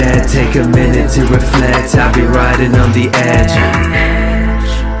with the dead. Take a minute to reflect. I'll be riding on the edge.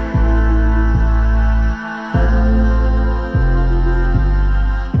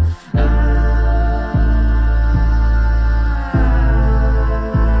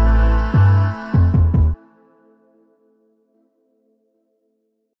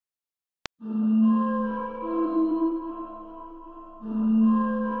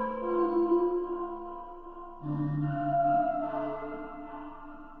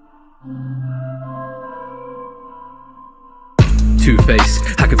 Two-Face,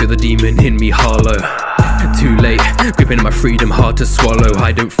 I can feel the demon in me hollow. Too late, gripping my freedom, hard to swallow.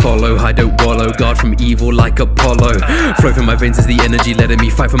 I don't follow, I don't wallow. Guard from evil like Apollo. Flow from my veins is the energy letting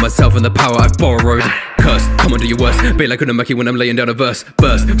me fight for myself and the power I've borrowed. Curse, come on, do your worst. Bait like Unamaki when I'm laying down a verse.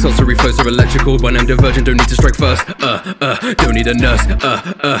 Burst, sorcery flows are electrical. When I'm divergent, don't need to strike first. Don't need a nurse.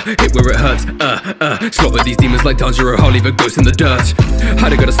 Hit where it hurts. Slaughter these demons like Tanjiro. I'll leave a ghost in the dirt. I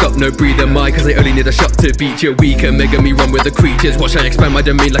don't gotta stop, no breather, my, cause I only need a shot to beat you. Weaker, mega me run with the creatures. Watch I expand my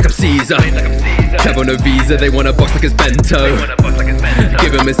domain like I'm Caesar. Travel no visa, they want a box like it's bento.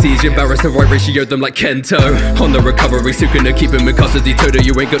 Give him a seizure, embarrass the right ratio them like Kento. On the recovery, Sukuna, keep him in custody. Todo,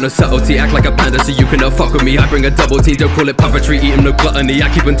 you ain't got no subtlety. Act like a panda so you cannot fuck with me. I bring a double team, don't call it puppetry. Eat him no gluttony, I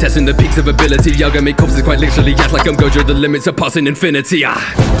keep on testing the peaks of ability. Yaga make corpses quite literally. Act like I'm Gojo, the limits are passing infinity. I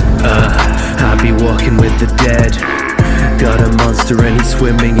be walking with the dead. Got a monster and he's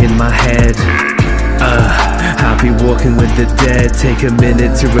swimming in my head. I'll be walking with the dead. Take a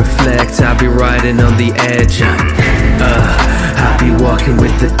minute to reflect. I'll be riding on the edge. I'll be walking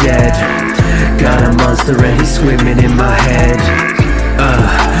with the dead. Got a monster and he's swimming in my head.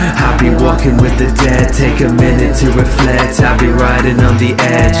 I'll be walking with the dead. Take a minute to reflect. I'll be riding on the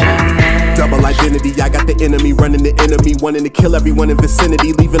edge. Double identity, I got the enemy running the enemy, wanting to kill everyone in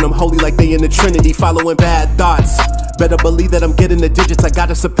vicinity, leaving them holy like they in the Trinity, following bad thoughts. Better believe that I'm getting the digits, I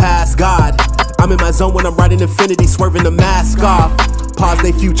gotta surpass God. I'm in my zone when I'm riding infinity, swerving the mask off. Pause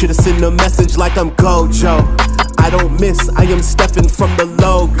they future to send a message like I'm Gojo. I don't miss, I am Stephen from the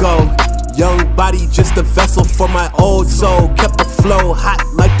logo. Young body, just a vessel for my old soul. Kept the flow hot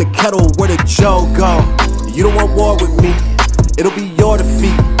like the kettle, where the Joe go? You don't want war with me, it'll be your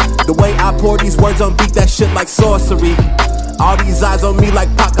defeat. The way I pour these words on beat, that shit like sorcery. All these eyes on me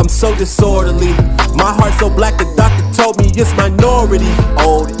like Pac, I'm so disorderly. My heart so black, the doctor told me it's minority.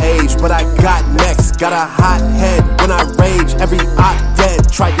 Old age, but I got next. Got a hot head when I rage, every op dead.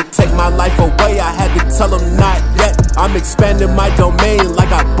 Tried to take my life away, I had to tell them not yet. I'm expanding my domain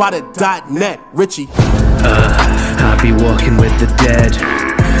like I bought a .net. Richie. I be walking with the dead.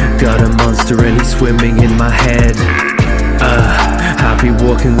 Got a monster and he's swimming in my head. I be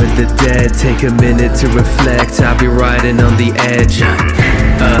walking with the dead. Take a minute to reflect, I be riding on the edge.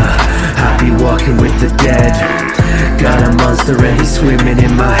 I be walking with the dead. Got a monster and he's swimming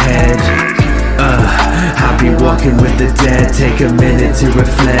in my head. I be walking with the dead. Take a minute to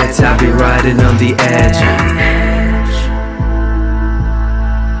reflect, I be riding on the edge.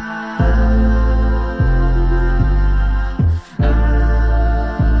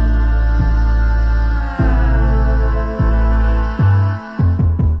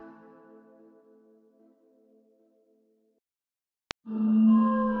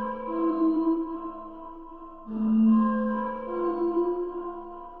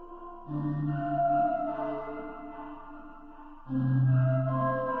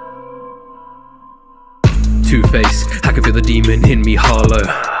 Two-Face, I can feel the demon in me hollow.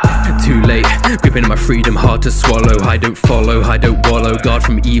 Too late, gripping my freedom, hard to swallow. I don't follow, I don't wallow. Guard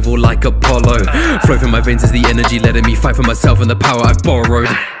from evil like Apollo. Flow from my veins is the energy letting me fight for myself and the power I've borrowed.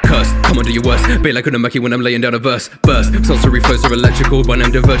 Cursed, come on do your worst. Bait like Unamaki when I'm laying down a verse. Burst, sorcery flows are electrical. When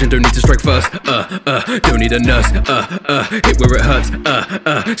I'm divergent, don't need to strike first. Don't need a nurse. Hit where it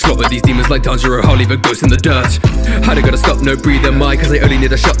hurts. Slaughter these demons like Tanjiro. I'll leave a ghost in the dirt. I don't gotta stop, no breather, my. Cause I only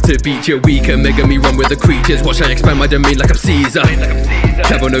need a shot to beat you. Weaker, making me run with the creatures. Watch I expand my domain like I'm Caesar.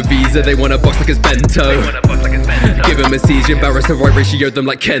 Travel no visa, they want a box like it's bento. Give him a seizure, embarrass the right ratio them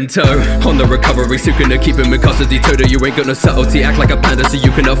like Kento. On the recovery, Sukuna, keep him in custody. Toto, you ain't got no subtlety. Act like a panda so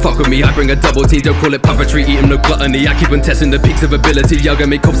you cannot fuck with me. I bring a double team, don't call it puppetry. Eat him no gluttony, I keep on testing the peaks of ability. Yaga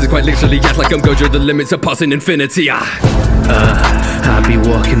make corpses quite literally. Act like I'm Gojo, the limits are passing infinity. I be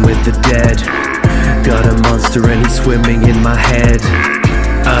walking with the dead. Got a monster and he's swimming in my head.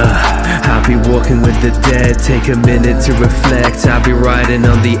 I be walking with the dead. Take a minute to reflect, I be riding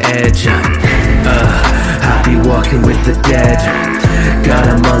on the edge. I be walking with the dead. Got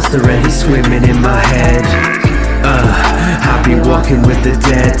a monster and he's swimming in my head. I be walking with the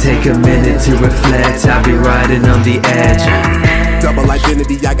dead. Take a minute to reflect, I be riding on the edge. Double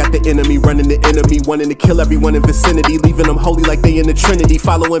identity, I got the enemy running the enemy, wanting to kill everyone in vicinity, leaving them holy like they in the Trinity,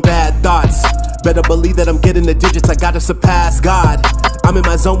 following bad thoughts. Better believe that I'm getting the digits, I gotta surpass God. I'm in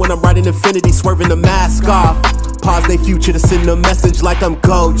my zone when I'm riding infinity, swerving the mask off. Pause they future to send a message like I'm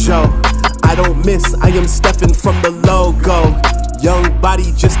Gojo. I don't miss, I am Stefan from the logo. Young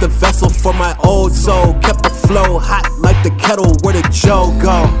body, just a vessel for my old soul. Kept the flow hot like the kettle, where the Joe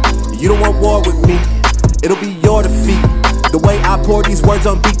go? You don't want war with me, it'll be your defeat. The way I pour these words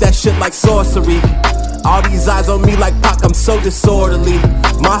on beat, that shit like sorcery. All these eyes on me like Pac, I'm so disorderly.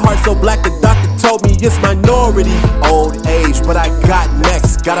 My heart so black, the doctor told me it's minority. Old age, but I got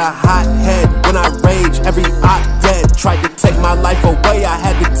next. Got a hot head when I rage, every op dead. Tried to take my life away, I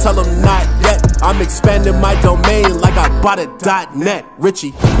had to tell them not yet. I'm expanding my domain like I bought a .net.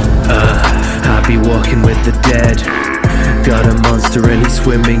 Richie. I be walking with the dead. Got a monster and he's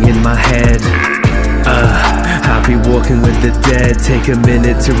swimming in my head. I be walking with the dead. Take a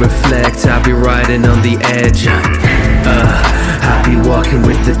minute to reflect, I be riding on the edge. I be walking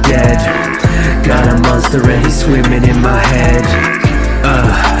with the dead. Got a monster and he's swimming in my head.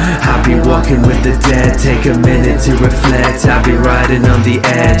 I be walking with the dead. Take a minute to reflect, I be riding on the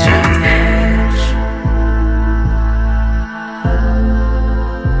edge.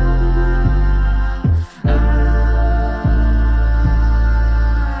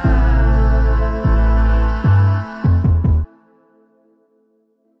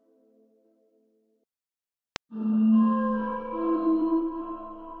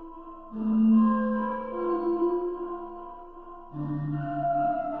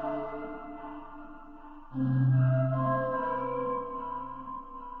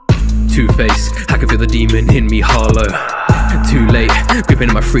 Two-Face, I can feel the demon in me hollow. Too late,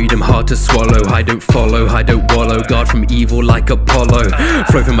 gripping my freedom, hard to swallow. I don't follow, I don't wallow. Guard from evil like Apollo.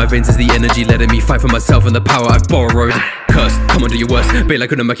 Flow from my veins is the energy letting me fight for myself and the power I've borrowed. Cursed, come on, do your worst. Bait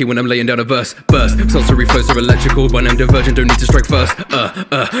like an mucky when I'm laying down a verse. Burst, sorcery flows are electrical. When I'm divergent, don't need to strike first.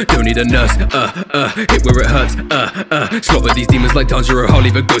 Don't need a nurse. Hit where it hurts. Slaughter these demons like Tanjiro. I'll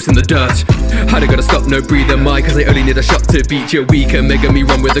leave a ghost in the dirt. Had I gotta stop, no breather, my, cause I only need a shot to beat you. Weaker, making me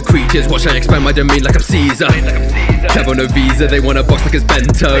run with the creatures. Watch I expand my domain like I'm Caesar. Travel no visa, they want a box like it's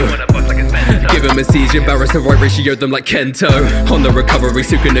bento. Give him a seizure, embarrass the right ratio them like Kento. On the recovery,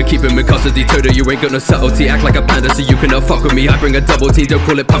 so gonna keep him in custody. Toto, you ain't got no subtlety. Act like a panda so you cannot fuck with me. I bring a double team, don't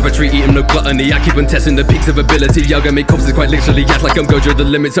call it puppetry. Eat him no gluttony, I keep on testing the peaks of ability. Yoga make corpses quite literally. Act like I'm Gojo, the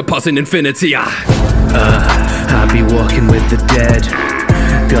limits are passing infinity. I be walking with the dead.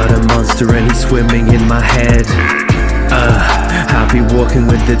 Got a monster and he's swimming in my head. I be walking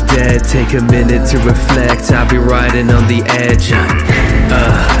with the dead. Take a minute to reflect. I be riding on the edge.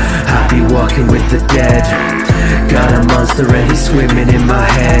 I be walking with the dead. Got a monster and he's swimming in my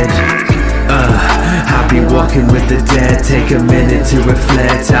head. I be walking with the dead. Take a minute to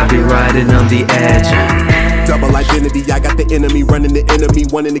reflect. I be riding on the edge. Double identity, I got the enemy running the enemy,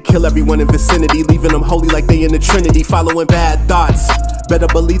 wanting to kill everyone in vicinity, leaving them holy like they in the Trinity, following bad thoughts. Better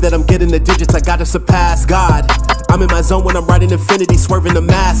believe that I'm getting the digits, I gotta surpass God. I'm in my zone when I'm riding infinity, swerving the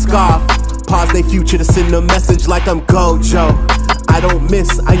mask off. Pause they future to send a message like I'm Gojo. I don't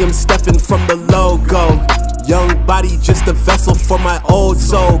miss, I am Stefan from the logo. Young body, just a vessel for my old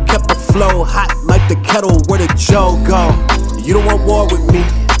soul. Kept the flow hot like the kettle, where the Joe go? You don't want war with me,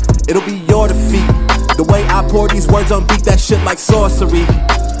 it'll be your defeat. The way I pour these words on beat that shit like sorcery.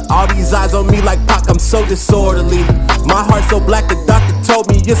 All these eyes on me like Pac, I'm so disorderly. My heart so black, the doctor told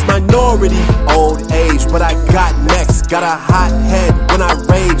me it's minority. Old age, but I got next. Got a hot head when I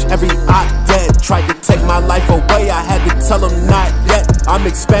rage, every op dead. Tried to take my life away, I had to tell them not yet. I'm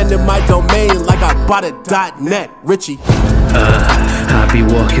expanding my domain like I bought a .net. Richie. I be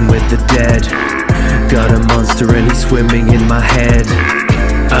walking with the dead. Got a monster and he's swimming in my head.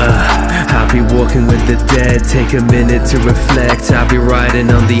 I be walking with the dead. Take a minute to reflect. I be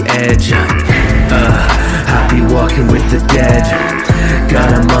riding on the edge. I be walking with the dead.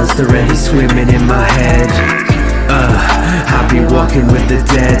 Got a monster and he's swimming in my head. I be walking with the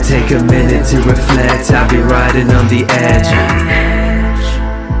dead. Take a minute to reflect. I be riding on the edge.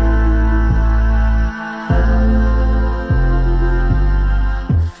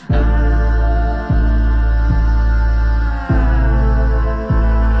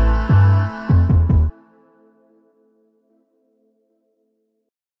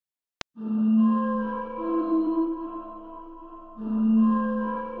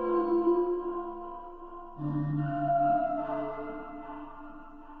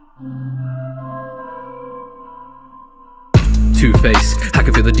 Two-Face, I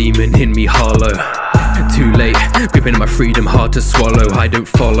can feel the demon in me hollow. Too late, gripping my freedom, hard to swallow. I don't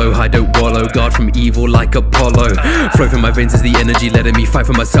follow, I don't wallow. Guard from evil like Apollo. Flow from my veins is the energy letting me fight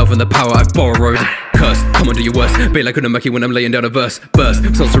for myself and the power I've borrowed. Cursed, come on, do your worst. Bait like an mucky when I'm laying down a verse. Burst,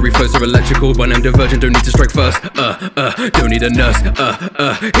 sorcery flows are electrical. When I'm divergent, don't need to strike first. Don't need a nurse.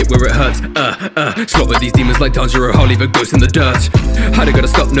 Hit where it hurts. Slaughter these demons like Tanjiro. I'll leave a ghost in the dirt. Had I gotta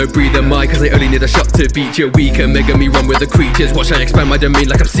stop, no breather, my, cause I only need a shot to beat you. Weaker, making me run with the creatures. Watch I expand my domain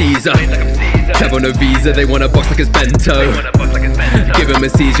like I'm Caesar. Travel no visa, they want a box like it's bento. Give him a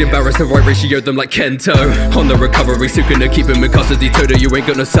seizure, embarrass the right ratio them like Kento. On the recovery, so gonna keep him in custody. Toto, you ain't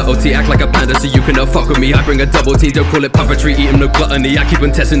got no subtlety. Act like a panda so you cannot fuck with me. I bring a double team, don't call it puppetry. Eat him no gluttony, I keep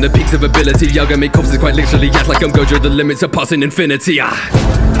on testing the peaks of ability. Yoga make corpses quite literally. Act like I'm Gojo, the limits are passing infinity. I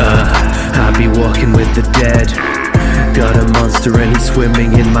be walking with the dead. Got a monster and he's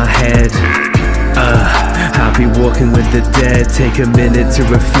swimming in my head. I be walking with the dead. Take a minute to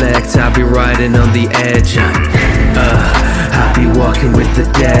reflect. I be riding on the edge. I be walking with the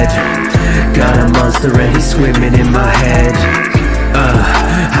dead. Got a monster and he's swimming in my head.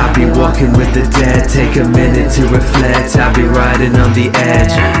 I be walking with the dead. Take a minute to reflect. I be riding on the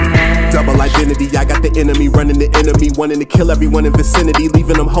edge. Double identity, I got the enemy running the enemy, wanting to kill everyone in vicinity,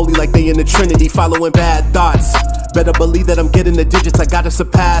 leaving them holy like they in the Trinity, following bad thoughts. Better believe that I'm getting the digits, I gotta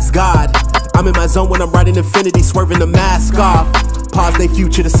surpass God. I'm in my zone when I'm riding infinity, swerving the mask off. Pause they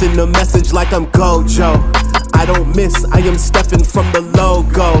future to send a message like I'm Gojo. I don't miss, I am Stefan from the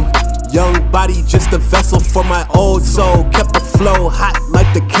logo. Young body, just a vessel for my old soul. Kept the flow hot like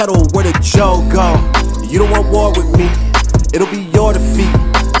the kettle, where the Joe go? You don't want war with me, it'll be your defeat.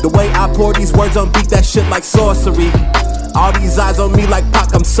 The way I pour these words on beat that shit like sorcery. All these eyes on me like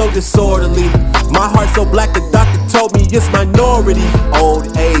Pac, I'm so disorderly. My heart so black, the doctor told me it's minority.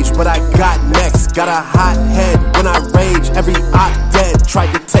 Old age, but I got next. Got a hot head when I rage, every op dead.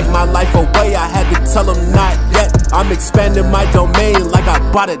 Tried to take my life away, I had to tell them not yet. I'm expanding my domain like I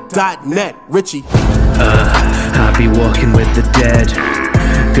bought a .net. Richie. I be walking with the dead.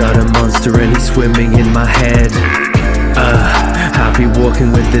 Got a monster and he's swimming in my head. I be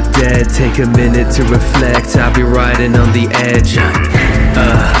walking with the dead. Take a minute to reflect. I be riding on the edge.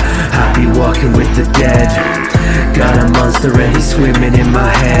 I be walking with the dead. Got a monster and he's swimming in my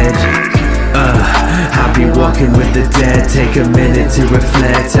head. I be walking with the dead. Take a minute to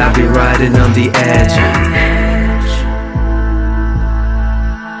reflect. I be riding on the edge.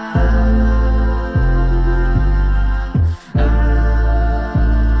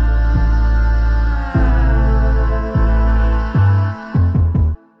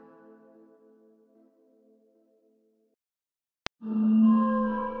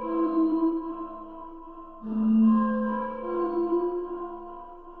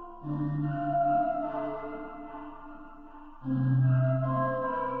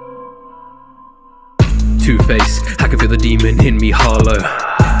 Two-Face, I can feel the demon in me hollow.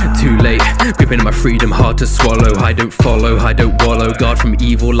 Too late, gripping my freedom, hard to swallow. I don't follow, I don't wallow. Guard from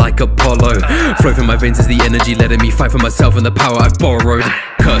evil like Apollo. Flow from my veins is the energy letting me fight for myself and the power I've borrowed.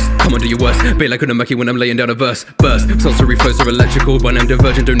 Curse, come on, do your worst. Bait like Unamaki when I'm laying down a verse. Burst, sorcery flows are electrical. When I'm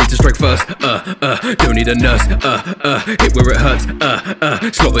divergent, don't need to strike first. Don't need a nurse. Hit where it hurts.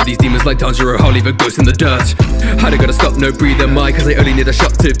 Slaughter these demons like Tanjiro. I'll leave a ghost in the dirt. I don't gotta stop, no breather, my, cause I only need a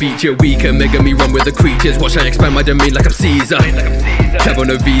shot to beat you. Weaker, mega me run with the creatures. Watch I expand my domain like I'm Caesar. Travel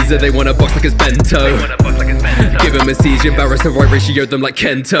no visa, they want a box like it's bento. Give him a siege, embarrass the right ratio them like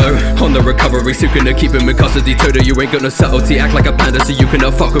Kento. On the recovery, so gonna keep him in custody. Toto, you ain't got no subtlety. Act like a panda so you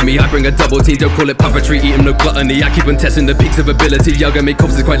cannot fuck with me. I bring a double team, don't call it puppetry. Eat him no gluttony, I keep on testing the peaks of ability. Yoga make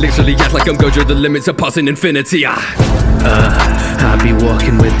corpses quite literally. Act like I'm Gojo, the limits are passing infinity. I be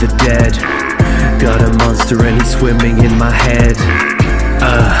walking with the dead. Got a monster and he's swimming in my head.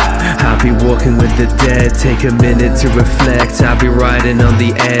 I be walking with the dead. Take a minute to reflect. I be riding on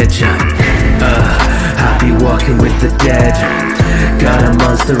the edge. I be walking with the dead. Got a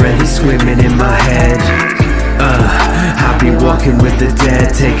monster and he's swimming in my head. I be walking with the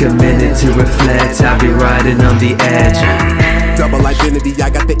dead. Take a minute to reflect. I be riding on the edge. Double identity, I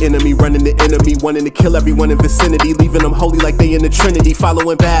got the enemy running the enemy, wanting to kill everyone in vicinity, leaving them holy like they in the Trinity,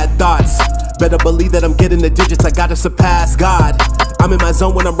 following bad thoughts. Better believe that I'm getting the digits, I gotta surpass God. I'm in my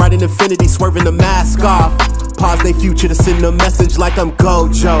zone when I'm riding infinity, swerving the mask off. Pause they future to send a message like I'm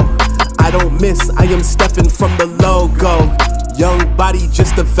Gojo. I don't miss, I am Stephen from the logo. Young body,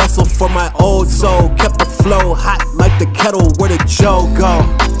 just a vessel for my old soul. Kept the flow hot like the kettle, where the Joe go?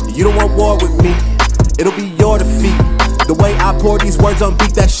 You don't want war with me, it'll be your defeat. The way I pour these words on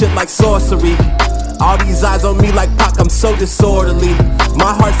beat, that shit like sorcery. All these eyes on me like Pac, I'm so disorderly.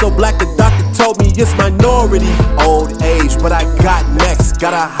 My heart so black, the doctor told me it's minority. Old age, but I got next.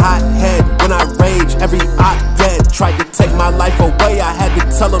 Got a hot head when I rage, every op dead. Tried to take my life away, I had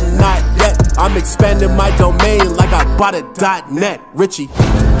to tell them not yet. I'm expanding my domain like I bought a .net. Richie.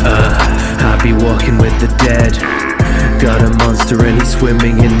 I be walking with the dead. Got a monster and he's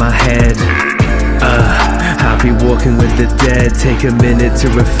swimming in my head. I be walking with the dead. Take a minute to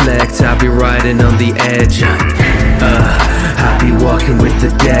reflect. I be riding on the edge. I be walking with the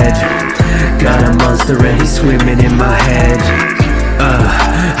dead. Got a monster and he's swimming in my head.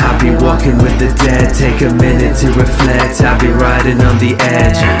 I be walking with the dead. Take a minute to reflect. I be riding on the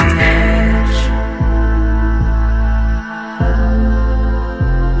edge.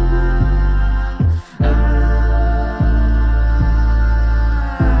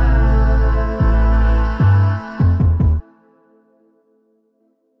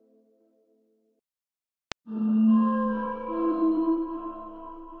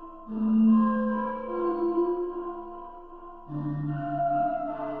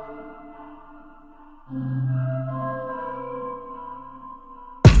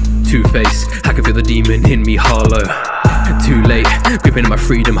 Two-Face, I can feel the demon in me hollow. Too late, gripping my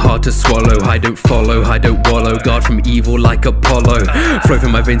freedom, hard to swallow. I don't follow, I don't wallow. Guard from evil like Apollo. Flow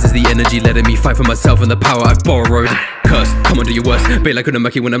from my veins is the energy letting me fight for myself and the power I've borrowed. Curse, come on, do your worst. Bait like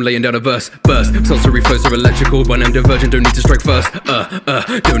Unamaki when I'm laying down a verse. Burst, sorcery flows are electrical. When I'm divergent, don't need to strike first.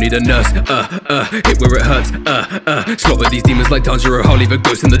 Don't need a nurse. Hit where it hurts. Slaughter these demons like Tanjiro. I'll leave a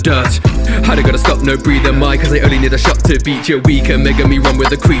ghost in the dirt. I don't gotta stop, no breather, my, cause I only need a shot to beat you. Weaker, mega me run with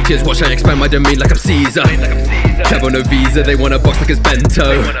the creatures. Watch I expand my domain like I'm Caesar. Travel no visa, they want a box like it's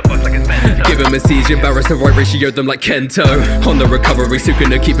bento. Give him a siege, embarrass the right ratio them like Kento. On the recovery, so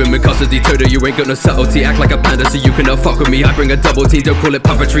gonna keep him in custody. Toto, you ain't got no subtlety. Act like a panda so you cannot fuck with me. I bring a double team, don't call it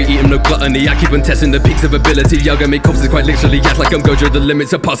puppetry. Eat him no gluttony, I keep on testing the peaks of ability. Yoga make corpses quite literally. Act like I'm Gojo, the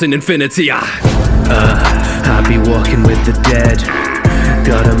limits are passing infinity. I be walking with the dead.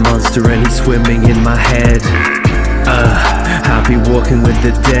 Got a monster and he's swimming in my head. I'll be walking with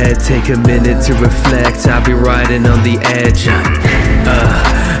the dead, take a minute to reflect, I'll be riding on the edge.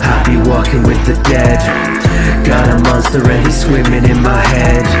 I'll be walking with the dead, got a monster and he's swimming in my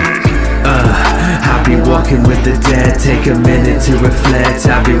head. I'll be walking with the dead, take a minute to reflect,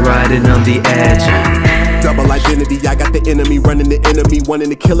 I'll be riding on the edge. Double identity, I got the enemy running the enemy, wanting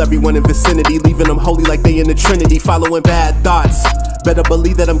to kill everyone in vicinity, leaving them holy like they in the Trinity, following bad thoughts. Better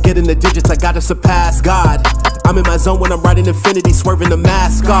believe that I'm getting the digits, I gotta surpass God. I'm in my zone when I'm riding infinity, swerving the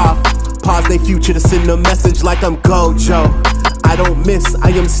mask off. Pause they future to send a message like I'm Gojo. I don't miss, I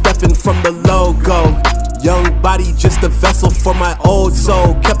am Stephen from the logo. Young body, just a vessel for my old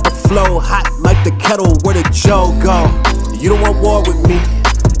soul. Kept the flow hot like the kettle, where the Joe go? You don't want war with me,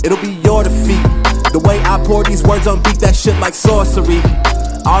 it'll be your defeat. The way I pour these words on beat, that shit like sorcery.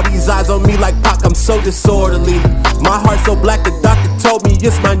 All these eyes on me like Pac, I'm so disorderly. My heart so black, the doctor told me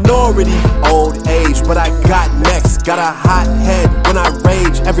it's minority. Old age, but I got next. Got a hot head when I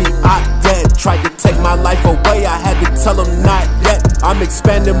rage, every op dead. Tried to take my life away, I had to tell them not yet. I'm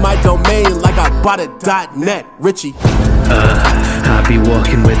expanding my domain like I bought a .net. Richie. I'll be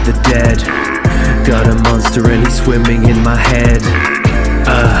walking with the dead, got a monster and he's swimming in my head.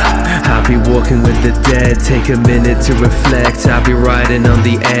 I'll be walking with the dead, take a minute to reflect, I'll be riding on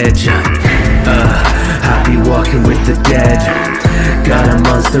the edge. I'll be walking with the dead, got a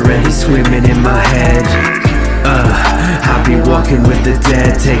monster and he's swimming in my head. I'll be walking with the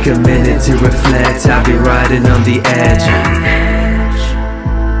dead, take a minute to reflect, I'll be riding on the edge.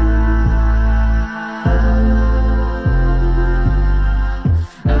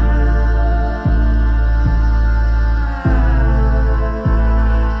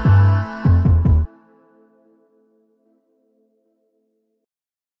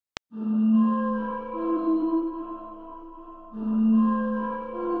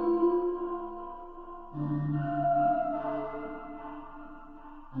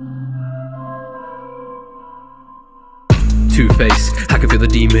 Two-Face, I can feel the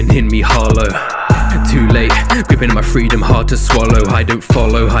demon in me hollow. Too late, gripping my freedom, hard to swallow. I don't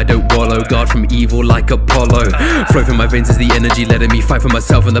follow, I don't wallow, guard from evil like Apollo. Flow from my veins is the energy letting me fight for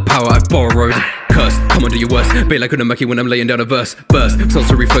myself and the power I've borrowed. Cursed, come on do your worst, bait like Unamaki when I'm laying down a verse. Burst,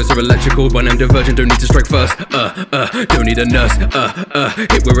 sorcery flows are electrical, when I'm divergent don't need to strike first. Don't need a nurse,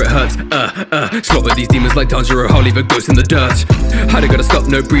 hit where it hurts, slaughter these demons like Tanjiro, I'll leave a ghost in the dirt. I gotta stop,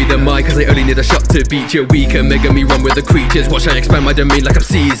 no breather, my, cause I only need a shot to beat you. Weaker, making me run with the creatures, watch I expand my domain like I'm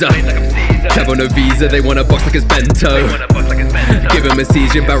Caesar. Travel no visa, they want a box like it's bento. Give him a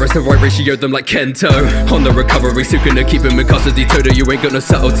siege, embarrass the right ratio them like Kento. On the recovery, so gonna keep him in custody. Toto, you ain't got no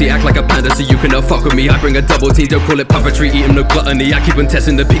subtlety, act like a panda so you cannot fuck with me. I bring a double team, don't call it puppetry, eat him no gluttony. I keep on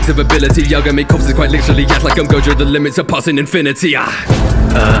testing the peaks of ability, Yaga make corpses quite literally, act like I'm Gojo, the limits are passing infinity. I'll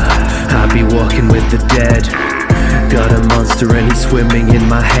be walking with the dead, got a monster and he's swimming in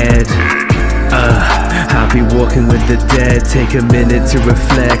my head. I'll be walking with the dead, take a minute to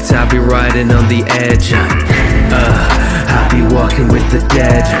reflect, I'll be riding on the edge. I'll be walking with the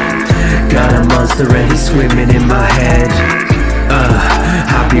dead, got a monster and he's swimming in my head.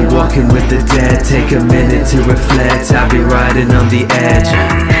 I'll be walking with the dead, take a minute to reflect, I'll be riding on the edge.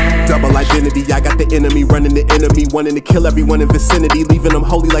 Double identity, I got the enemy running the enemy, wanting to kill everyone in vicinity, leaving them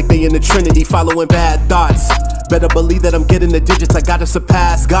holy like they in the Trinity, following bad thoughts. Better believe that I'm getting the digits, I gotta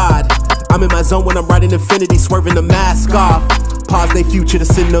surpass God. I'm in my zone when I'm riding infinity, swerving the mask off. Pause they future to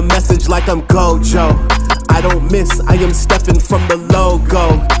send a message like I'm Gojo. I don't miss, I am Stephen from the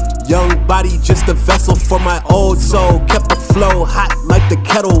logo. Young body, just a vessel for my old soul. Kept the flow hot like the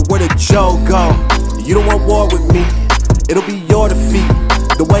kettle, where the Joe go? You don't want war with me, it'll be your defeat.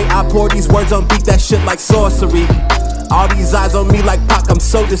 The way I pour these words on beat, that shit like sorcery. All these eyes on me like Pac, I'm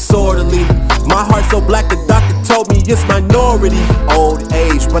so disorderly. My heart so black, the doctor told me it's minority. Old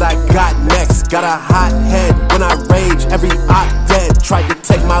age, but I got next. Got a hot head when I rage, every op dead. Tried to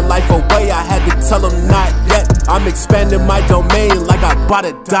take my life away, I had to tell them not yet. I'm expanding my domain like I bought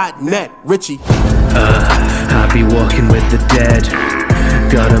a .net. Richie. I'll be walking with the dead,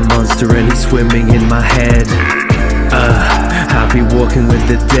 got a monster and he's swimming in my head. I'll be walking with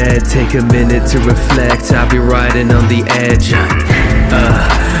the dead, take a minute to reflect, I'll be riding on the edge.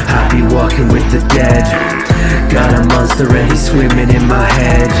 I'll be walking with the dead, got a monster and he's swimming in my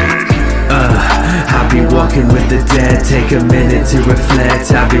head. I'll be walking with the dead, take a minute to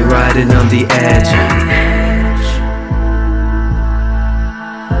reflect, I'll be riding on the edge.